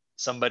calling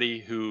somebody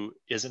who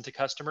isn't a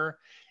customer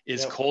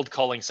is cold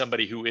calling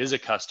somebody who is a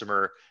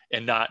customer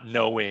and not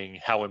knowing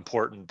how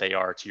important they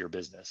are to your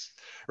business,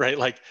 right?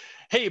 Like,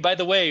 hey, by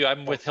the way,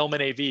 I'm with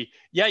Hillman AV.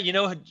 Yeah,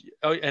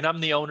 and I'm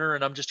the owner,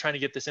 and I'm just trying to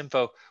get this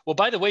info. Well,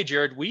 by the way,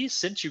 Jared, we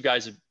sent you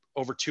guys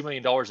over $2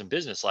 million in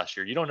business last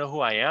year. You don't know who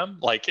I am?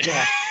 Like,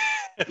 yeah,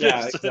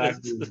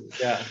 exactly.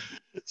 Yeah.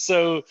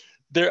 So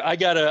there, I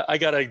got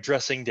a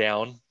dressing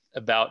down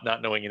about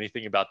not knowing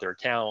anything about their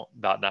account,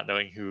 about not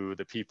knowing who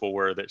the people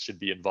were that should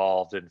be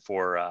involved, and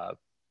for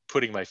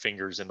putting my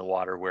fingers in the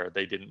water where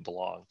they didn't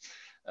belong.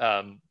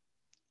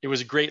 it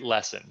was a great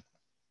lesson.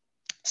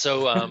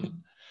 So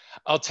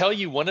I'll tell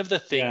you one of the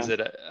things Yeah.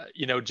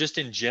 that, just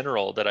in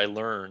general that I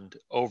learned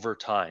over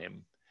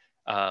time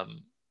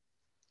um,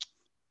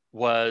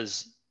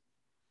 was,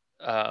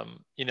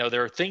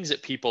 there are things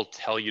that people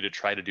tell you to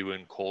try to do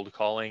in cold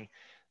calling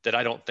that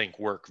I don't think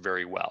work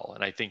very well.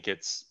 And I think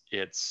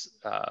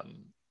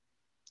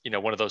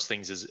one of those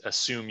things is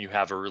assume you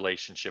have a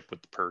relationship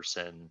with the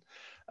person.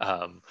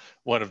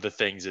 One of the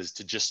things is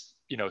to just,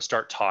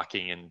 start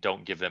talking and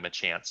don't give them a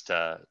chance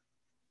to.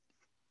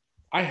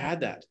 I had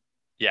that.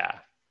 Yeah.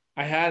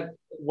 I had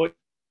what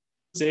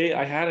say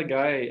I had a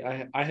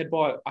guy I had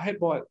bought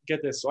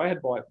get this. So I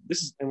had bought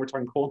this is and we're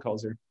talking cold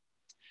calls here.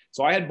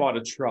 So I had bought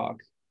a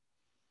truck,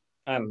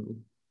 I don't know,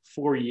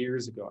 4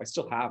 years ago. I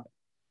still have it.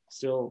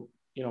 Still,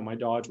 my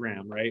Dodge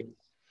Ram, right?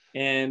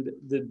 And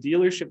the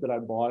dealership that I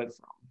bought it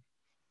from,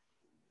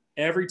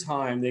 every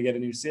time they get a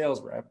new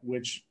sales rep,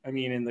 which I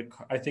mean,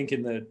 I think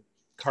in the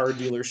car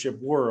dealership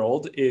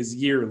world is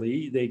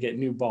yearly, they get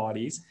new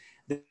bodies.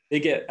 They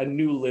get a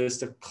new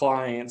list of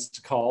clients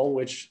to call,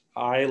 which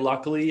I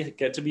luckily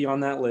get to be on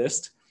that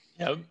list.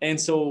 Yep.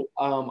 And so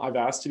I've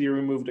asked to be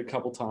removed a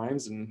couple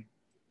times, and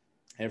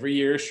every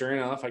year, sure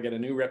enough, I get a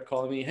new rep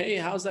calling me, "Hey,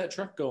 how's that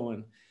truck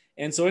going?"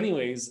 And so,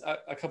 anyways,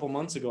 a couple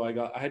months ago,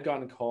 I had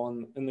gotten a call,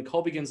 and the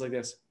call begins like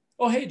this: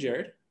 "Oh, hey,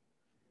 Jared."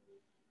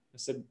 I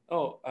said,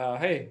 "Oh,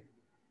 hey,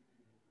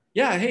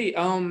 yeah, hey,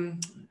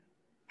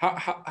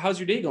 how's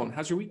your day going?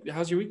 How's your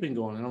week been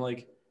going?" And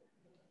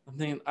I'm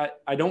thinking,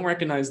 I don't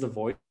recognize the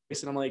voice,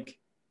 and I'm like,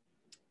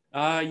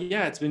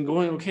 yeah, it's been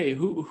going okay.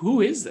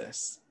 Who is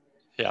this?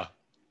 Yeah.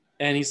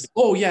 And he's,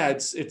 "Oh yeah,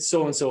 it's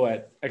so and so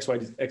at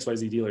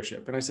XYZ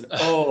dealership." And I said,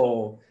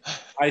 "Oh,"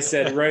 I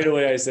said right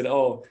away, I said,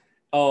 "Oh,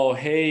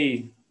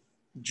 hey,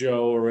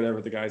 Joe," or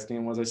whatever the guy's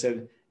name was. I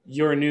said,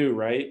 "You're new,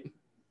 right?"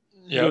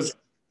 He Yep. goes,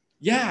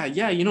 "Yeah,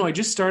 I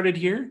just started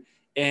here,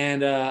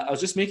 and I was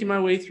just making my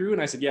way through."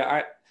 And I said,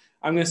 "Yeah,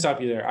 I'm going to stop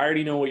you there. I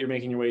already know what you're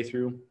making your way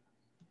through."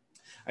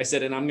 I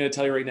said, "And I'm going to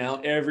tell you right now,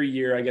 every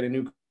year I get a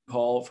new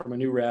call from a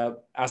new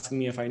rep asking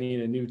me if I need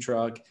a new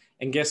truck.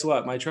 And guess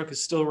what? My truck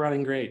is still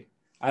running great.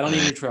 I don't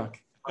need a new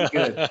truck. I'm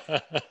good."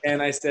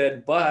 And I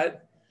said,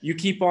 "But you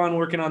keep on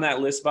working on that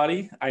list,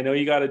 buddy. I know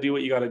you got to do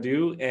what you got to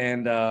do."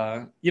 And,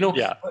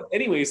 Yeah. but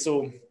anyway,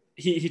 so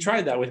he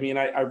tried that with me, and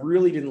I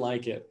really didn't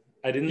like it.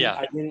 Yeah.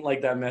 I didn't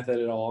like that method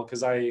at all.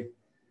 Cause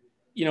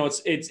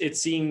it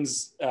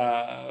seems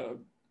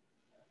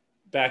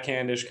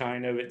backhandish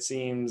kind of. It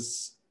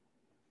seems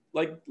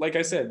like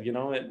I said,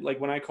 like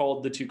when I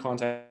called the two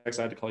contacts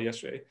I had to call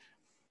yesterday,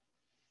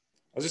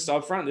 I was just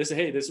upfront. This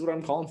is what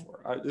I'm calling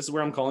for. This is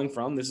where I'm calling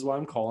from. This is why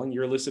I'm calling.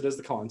 You're listed as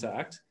the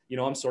contact.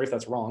 I'm sorry if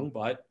that's wrong,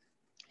 but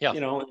Yeah.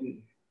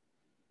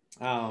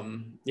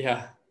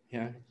 yeah,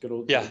 yeah, good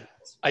old. Yeah.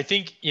 I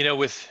think,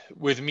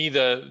 with me,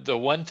 the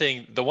one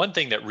thing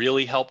that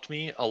really helped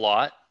me a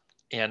lot,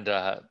 and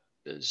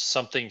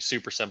something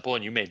super simple,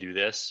 and you may do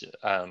this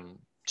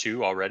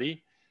too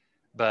already,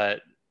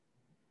 but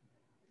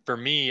for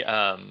me,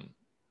 I'm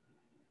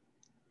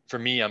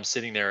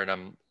sitting there,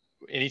 and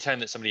anytime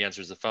that somebody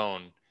answers the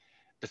phone,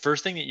 the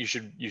first thing that you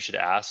should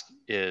ask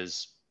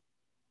is,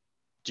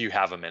 do you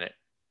have a minute?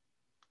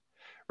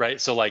 Right?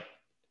 So like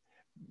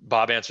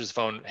Bob answers the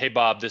phone. "Hey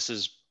Bob, this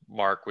is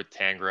Mark with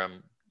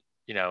Tangram.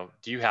 Do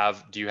you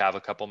have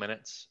a couple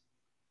minutes?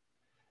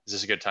 Is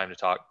this a good time to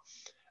talk?"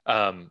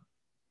 Um,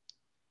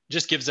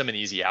 just gives them an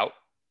easy out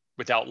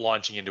without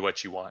launching into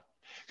what you want.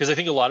 Because I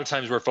think a lot of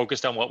times we're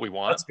focused on what we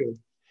want, That's good.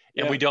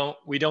 and Yeah,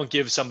 we don't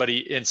give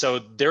somebody, and so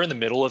they're in the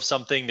middle of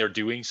something, they're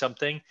doing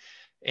something,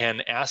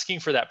 and asking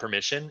for that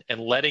permission and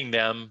letting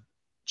them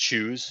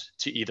choose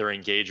to either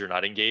engage or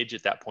not engage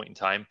at that point in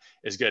time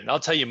is good. And I'll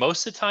tell you,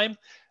 most of the time,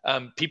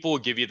 people will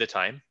give you the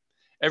time.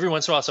 Every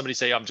once in a while, somebody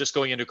say, "I'm just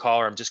going into a call,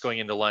 or I'm just going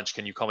into lunch.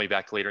 Can you call me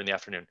back later in the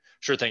afternoon?"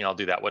 Sure thing, I'll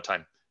do that. What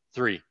time?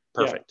 3. yeah,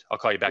 Perfect. I'll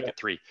call you back yeah. at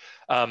 3.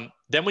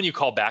 Then when you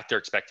call back, they're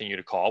expecting you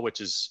to call, which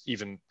is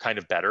even kind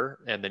of better.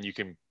 And then you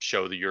can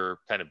show that you're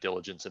kind of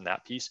diligence in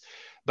that piece.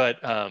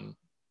 But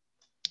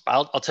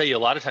I'll tell you, a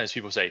lot of times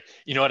people say,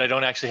 "You know what, I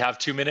don't actually have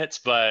 2 minutes,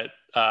 but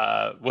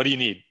what do you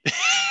need?"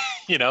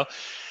 you know?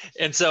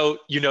 And so,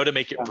 to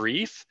make it Yeah.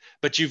 brief,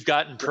 but you've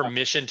gotten Yeah.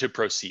 permission to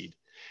proceed.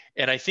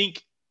 And I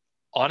think,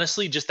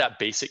 honestly, just that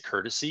basic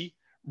courtesy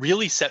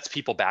really sets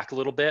people back a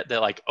little bit. They're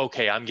like,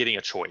 "Okay, I'm getting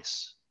a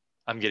choice.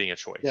 I'm getting a Yeah.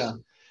 choice."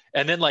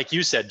 And then, like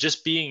you said,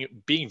 just being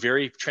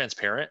very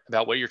transparent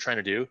about what you're trying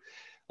to do.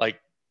 Like,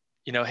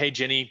 "Hey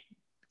Jenny,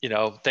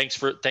 thanks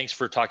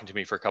for talking to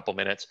me for a couple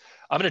minutes.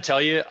 I'm going to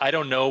tell you, I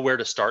don't know where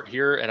to start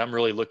here, and I'm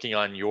really looking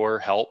on your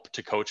help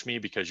to coach me,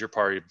 because you're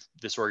part of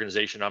this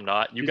organization. I'm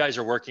not. You guys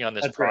are working on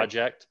this That's right.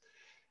 project.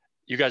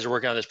 You guys are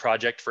working on this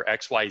project for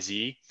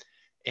XYZ,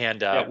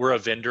 and Yeah. we're a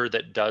vendor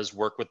that does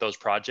work with those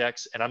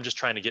projects, and I'm just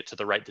trying to get to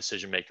the right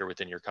decision maker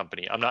within your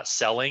company. I'm not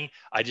selling.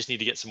 I just need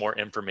to get some more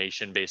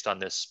information based on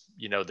this,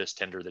 this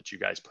tender that you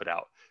guys put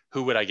out.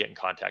 Who would I get in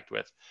contact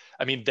with?"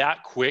 I mean,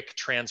 that quick,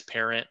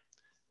 transparent,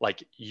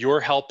 like, "You're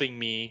helping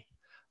me,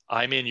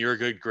 I'm in your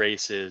good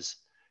graces,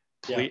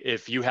 Yeah.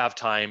 If you have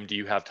time, do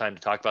you have time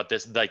to talk about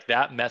this? Like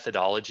that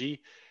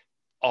methodology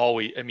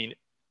always, I mean,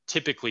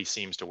 typically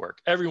seems to work.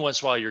 Every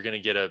once in a while, you're going to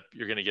get a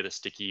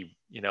sticky,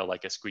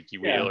 like a squeaky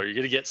wheel, Yeah. or you're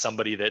going to get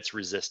somebody that's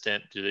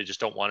resistant. Do they just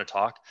don't want to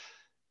talk?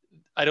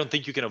 I don't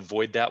think you can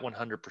avoid that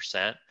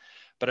 100%,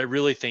 but I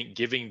really think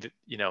giving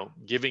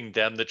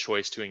them the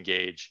choice to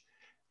engage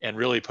and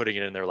really putting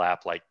it in their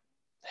lap, like,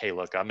 hey,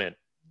 look, I'm at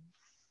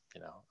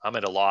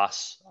a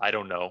loss. I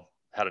don't know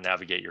how to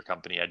navigate your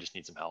company. I just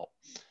need some help.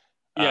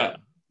 Yeah.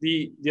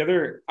 The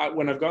other,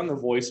 when I've gotten the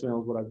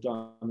voicemails, what I've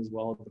done as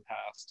well in the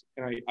past,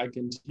 and I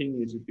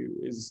continue to do,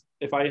 is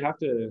if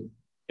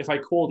I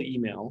cold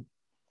email,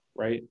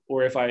 right,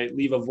 or if I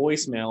leave a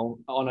voicemail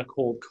on a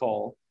cold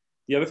call,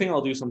 the other thing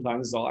I'll do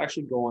sometimes is I'll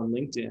actually go on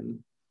LinkedIn,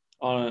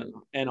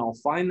 and I'll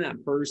find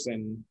that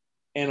person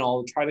and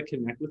I'll try to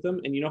connect with them.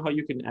 And you know how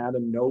you can add a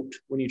note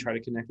when you try to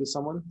connect with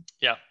someone?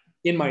 Yeah.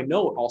 In my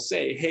note, I'll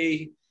say,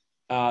 hey,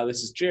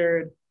 this is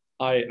Jared.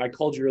 I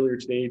called you earlier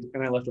today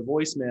and I left a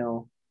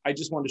voicemail. I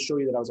just wanted to show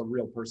you that I was a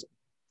real person,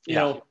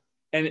 and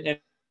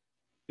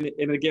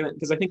again,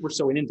 because I think we're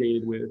so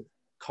inundated with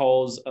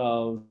calls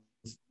of,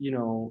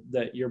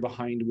 that you're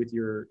behind with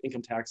your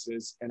income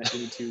taxes and that you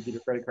need to get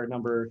your credit card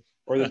number,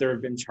 or that there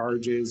have been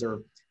charges,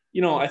 or,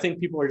 I think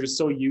people are just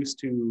so used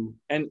to,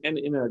 and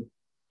in a,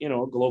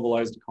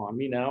 globalized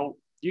economy now,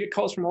 you get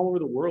calls from all over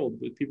the world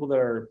with people that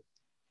are,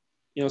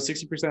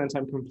 60% of the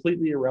time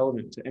completely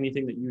irrelevant to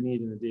anything that you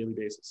need on a daily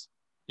basis.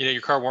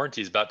 Your car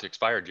warranty is about to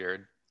expire,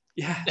 Jared.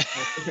 Yeah.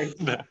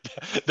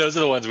 Those are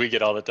the ones we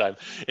get all the time.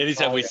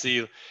 Anytime we yeah.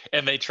 see,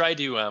 and they try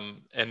to,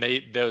 and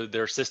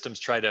their systems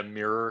try to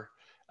mirror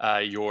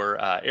your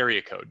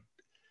area code.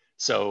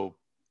 So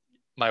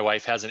my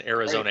wife has an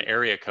Arizona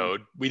area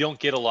code. We don't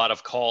get a lot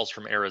of calls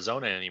from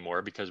Arizona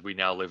anymore because we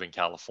now live in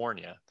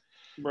California.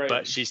 Right.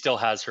 But she still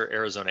has her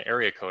Arizona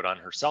area code on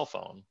her cell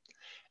phone.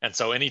 And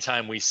so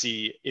anytime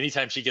she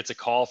gets a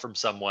call from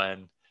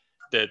someone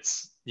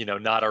that's,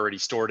 not already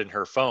stored in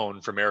her phone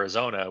from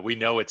Arizona, we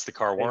know it's the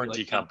car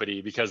warranty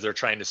company because they're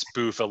trying to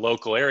spoof a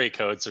local area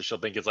code. So she'll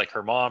think it's like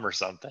her mom or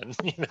something,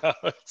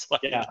 it's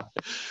like,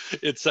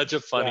 it's such a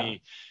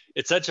funny,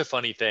 it's such a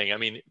funny thing. I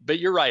mean, but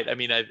you're right. I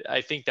mean,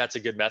 I think that's a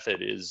good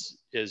method is,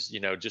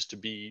 just to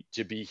be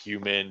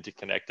human, to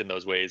connect in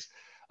those ways.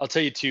 I'll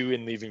tell you too,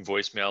 in leaving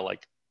voicemail,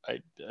 like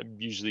I'm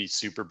usually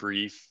super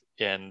brief.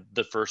 And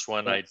the first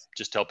one, I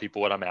just tell people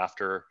what I'm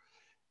after.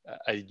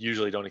 I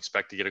usually don't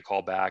expect to get a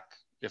call back.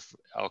 If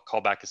I'll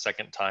call back a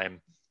second time,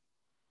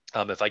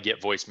 if I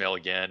get voicemail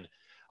again,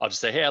 I'll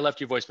just say, hey, I left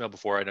you voicemail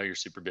before. I know you're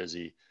super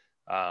busy.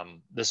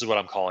 This is what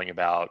I'm calling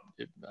about.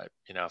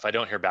 If I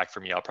don't hear back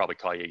from you, I'll probably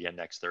call you again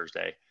next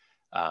Thursday,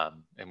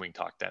 and we can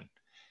talk then.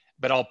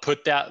 But I'll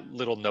put that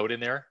little note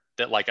in there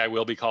that like I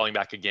will be calling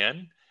back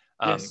again.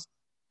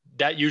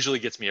 That usually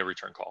gets me a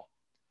return call,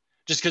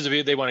 just because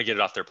they want to get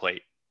it off their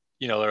plate.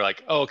 They're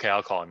like, oh, okay,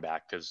 I'll call him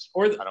back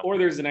or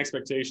there's an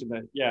expectation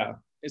that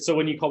so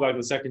when you call back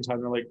the second time,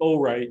 they're like, oh,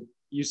 right,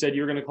 you said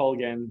you were going to call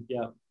again.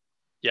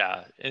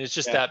 Yeah. And it's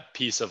just that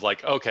piece of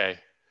like, okay,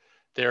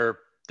 they're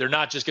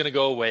not just going to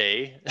go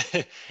away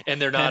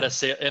and they're not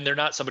they're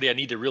not somebody I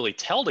need to really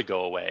tell to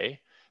go away,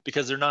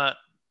 because they're not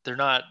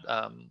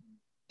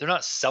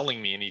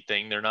selling me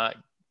anything. They're not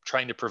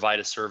trying to provide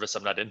a service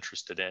I'm not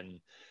interested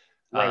in.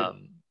 Right.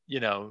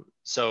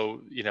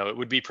 So, it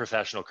would be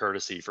professional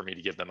courtesy for me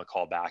to give them a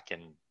call back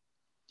and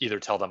either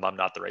tell them I'm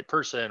not the right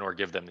person or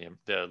give them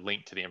the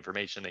link to the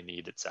information they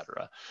need, et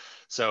cetera.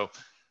 So,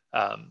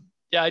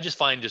 I just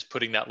find just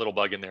putting that little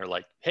bug in there,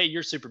 like, hey,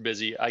 you're super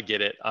busy. I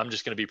get it. I'm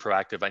just going to be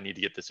proactive. I need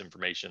to get this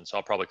information. So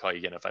I'll probably call you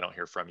again if I don't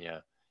hear from you,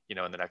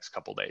 in the next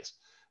couple of days.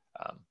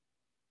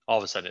 All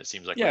of a sudden it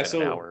seems like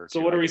within an hour.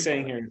 So what are we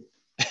saying here?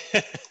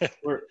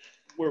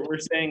 we're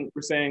saying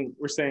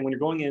when you're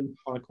going in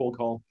on a cold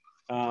call,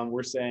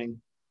 we're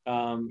saying,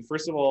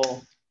 first of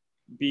all,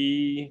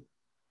 be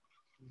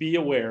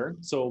aware.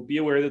 So be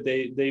aware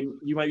that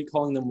you might be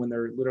calling them when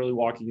they're literally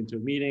walking into a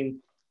meeting.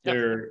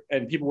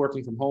 And people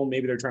working from home,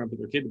 maybe they're trying to put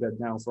their kid to bed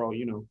now, for all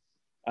you know.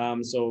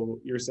 So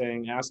you're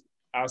saying ask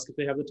if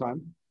they have the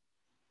time.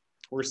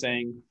 We're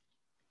saying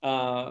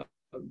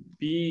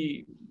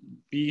be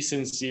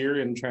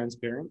sincere and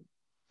transparent.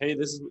 Hey,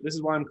 this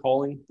is why I'm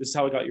calling. This is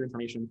how I got your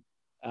information.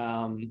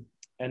 And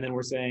then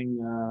we're saying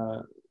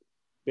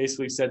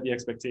basically set the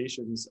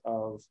expectations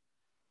of,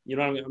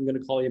 I'm going to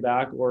call you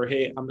back, or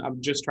hey, I'm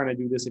just trying to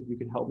do this if you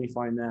can help me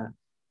find that.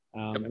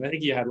 And I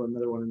think you had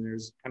another one in there,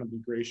 is kind of be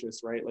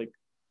gracious, right? Like,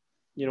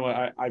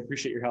 I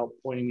appreciate your help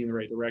pointing me in the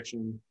right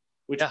direction,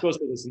 which goes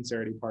with the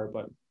sincerity part.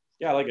 But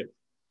I like it.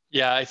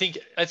 Yeah, I think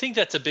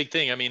that's a big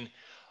thing. I mean,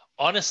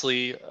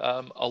 honestly,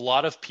 a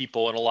lot of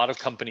people and a lot of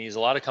companies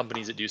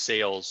that do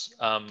sales,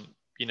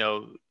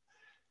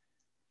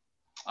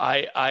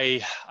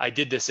 I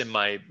did this in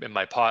my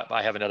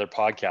I have another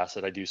podcast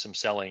that I do some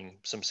selling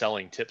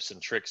tips and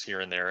tricks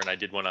here and there. And I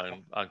did one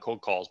on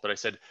cold calls, but I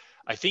said,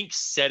 I think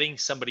setting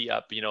somebody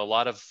up, a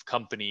lot of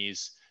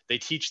companies, they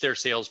teach their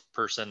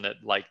salesperson that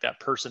like that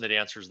person that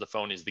answers the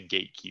phone is the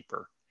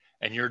gatekeeper.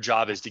 and your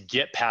job is to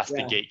get past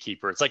the Yeah.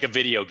 gatekeeper. It's like a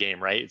video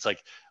game, right? It's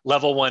like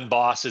level 1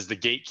 boss is the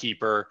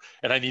gatekeeper,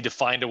 and I need to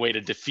find a way to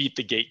defeat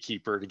the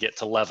gatekeeper to get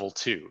to level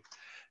 2,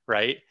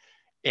 right?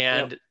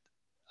 Yep.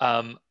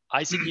 And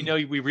I said,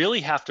 we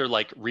really have to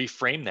like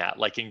reframe that,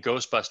 like in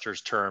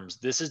Ghostbusters terms.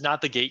 This is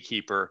not the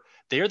gatekeeper;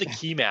 they are the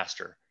key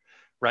master,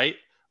 right?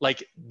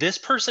 Like this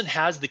person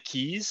has the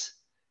keys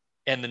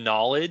and the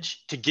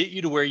knowledge to get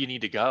you to where you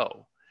need to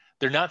go.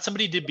 They're not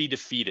somebody to be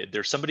defeated.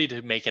 They're somebody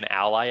to make an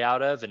ally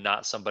out of, and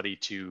not somebody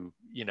to,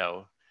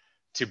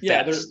 to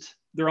Yeah, best.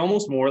 they're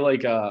almost more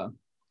like a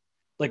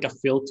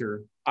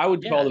filter. I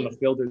would call Yeah. them a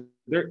filter.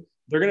 They're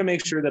gonna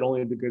make sure that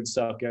only the good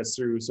stuff gets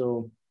through.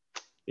 So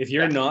if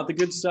you're Yeah. not the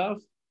good stuff,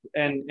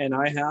 and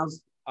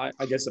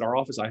I guess at our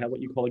office I have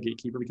what you call a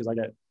gatekeeper, because I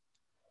get,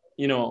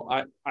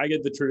 I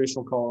get the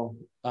traditional call,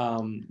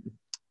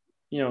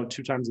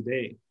 2 times a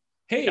day.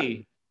 Hey,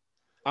 Yeah.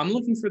 I'm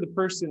looking for the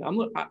person.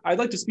 I'd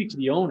like to speak to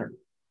the owner.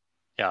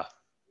 Yeah.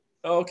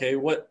 Oh, okay,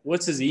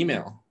 what's his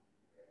email?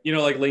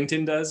 Like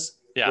LinkedIn does,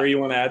 Yeah. where you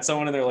want to add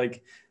someone and they're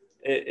like,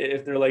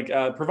 if they're like,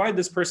 provide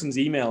this person's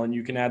email and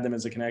you can add them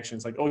as a connection.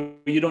 It's like, oh,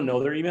 you don't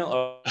know their email?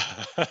 Oh,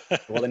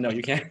 well then no,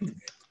 you can't.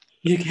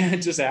 You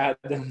can't just add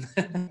them.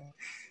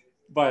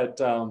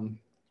 But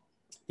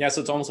yeah, so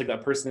it's almost like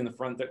that person in the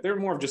front. They're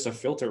more of just a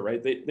filter,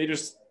 right? They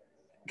just,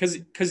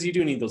 because you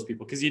do need those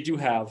people, because you do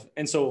have.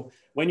 And so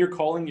when you're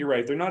calling, you're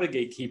right. They're not a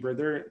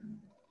gatekeeper.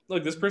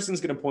 Look, this person's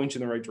going to point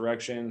you in the right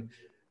direction.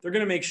 They're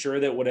going to make sure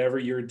that whatever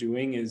you're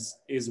doing is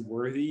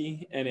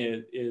worthy and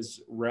it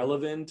is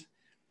relevant,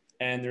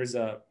 and there's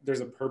a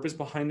purpose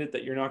behind it,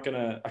 that you're not going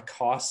to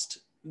accost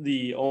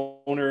the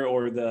owner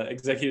or the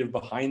executive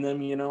behind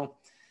them.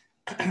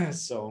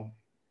 So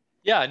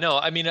Yeah, no,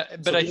 I mean,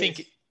 but I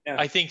think, yeah.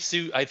 I think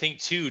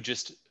too,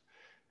 just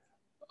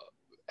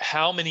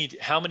how many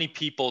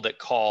people that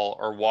call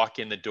or walk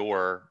in the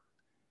door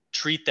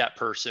treat that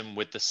person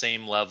with the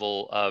same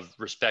level of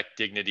respect,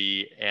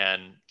 dignity,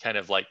 and kind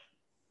of like,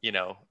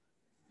 uh,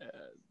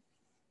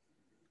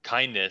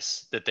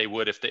 kindness that they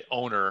would if the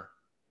owner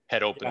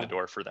had opened the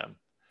door for them.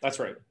 That's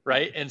right.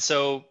 Right. And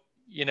so,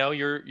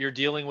 you're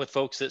dealing with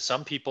folks that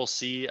some people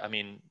see. I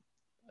mean,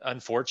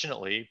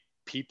 unfortunately,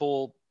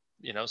 people,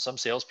 some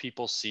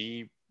salespeople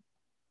see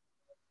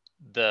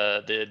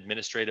the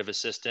administrative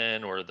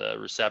assistant or the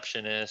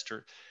receptionist,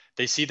 or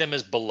they see them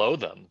as below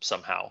them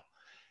somehow,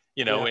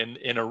 Yeah.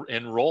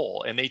 in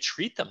role, and they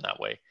treat them that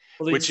way.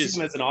 Well, they which see is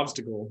them as an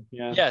obstacle.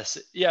 Yeah. Yes.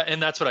 Yeah.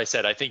 And that's what I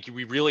said. I think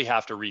we really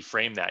have to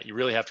reframe that. You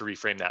really have to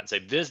reframe that and say,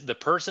 the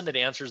person that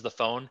answers the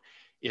phone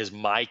is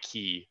my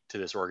key to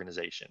this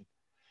organization.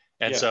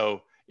 And Yeah.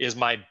 so is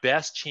my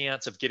best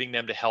chance of getting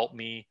them to help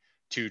me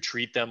to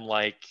treat them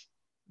like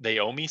they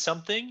owe me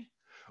something,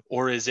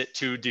 or is it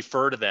to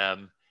defer to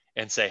them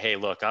and say, hey,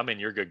 look, I'm in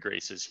your good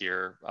graces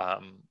here.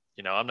 I'm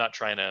not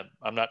trying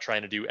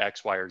to do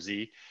X, Y, or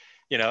Z,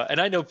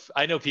 and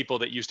I know people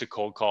that used to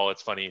cold call.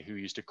 It's funny, who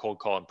used to cold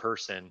call in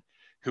person,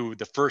 who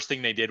the first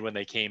thing they did when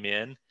they came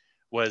in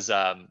was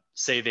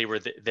say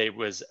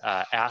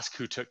ask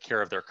who took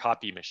care of their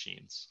copy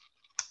machines.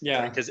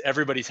 Yeah. Because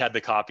everybody's had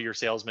the copier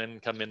salesman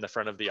come in the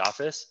front of the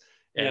office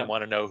and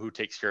want to know who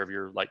takes care of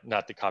your, like,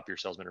 not the copier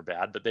salesmen are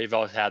bad, but they've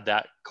always had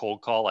that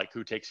cold call, like,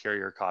 who takes care of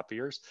your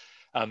copiers.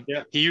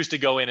 He used to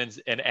go in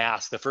and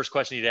ask, the first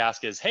question he'd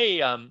ask is, hey,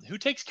 who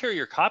takes care of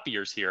your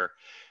copiers here?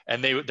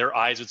 And their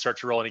eyes would start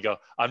to roll, and he'd go,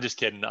 I'm just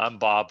kidding. I'm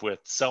Bob with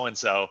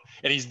so-and-so.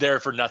 And he's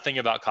there for nothing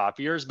about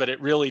copiers, but it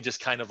really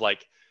just kind of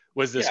like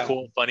was this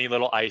cool, funny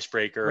little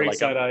icebreaker.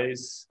 Breaks like, that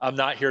ice. I'm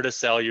not here to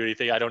sell you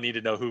anything. I don't need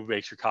to know who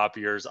makes your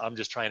copiers. I'm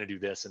just trying to do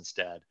this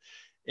instead.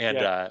 And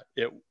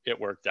it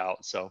worked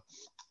out. So,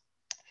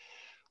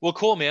 well,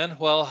 cool, man.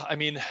 Well, I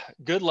mean,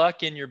 good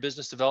luck in your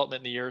business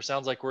development in the year.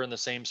 Sounds like we're in the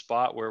same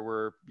spot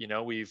where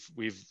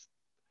we've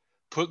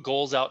put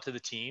goals out to the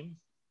team.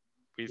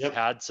 We've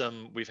had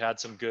some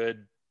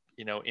good,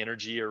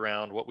 energy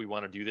around what we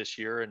want to do this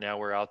year. And now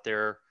we're out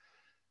there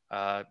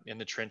in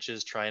the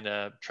trenches trying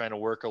to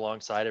work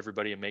alongside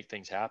everybody and make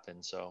things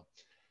happen. So,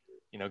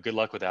 good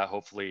luck with that.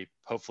 Hopefully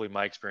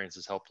my experience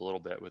has helped a little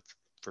bit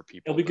for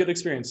people. It'll be good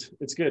experience.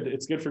 It's good.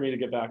 It's good for me to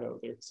get back out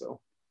there. So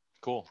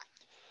cool.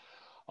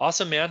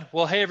 Awesome, man.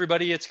 Well, hey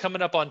everybody, it's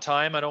coming up on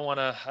time. I don't want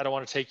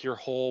to take your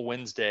whole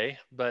Wednesday,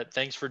 but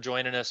thanks for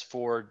joining us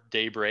for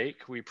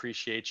Daybreak. We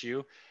appreciate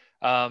you.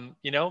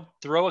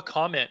 Throw a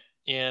comment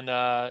in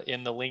the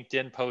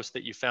LinkedIn post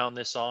that you found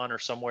this on or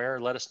somewhere.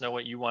 Let us know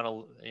what you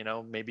want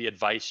to, maybe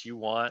advice you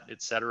want,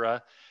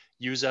 etc.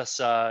 Use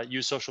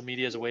social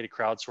media as a way to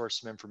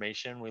crowdsource some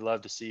information. We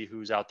love to see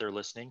who's out there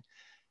listening,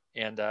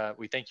 and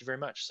we thank you very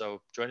much.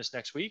 So join us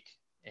next week,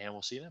 and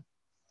we'll see you then.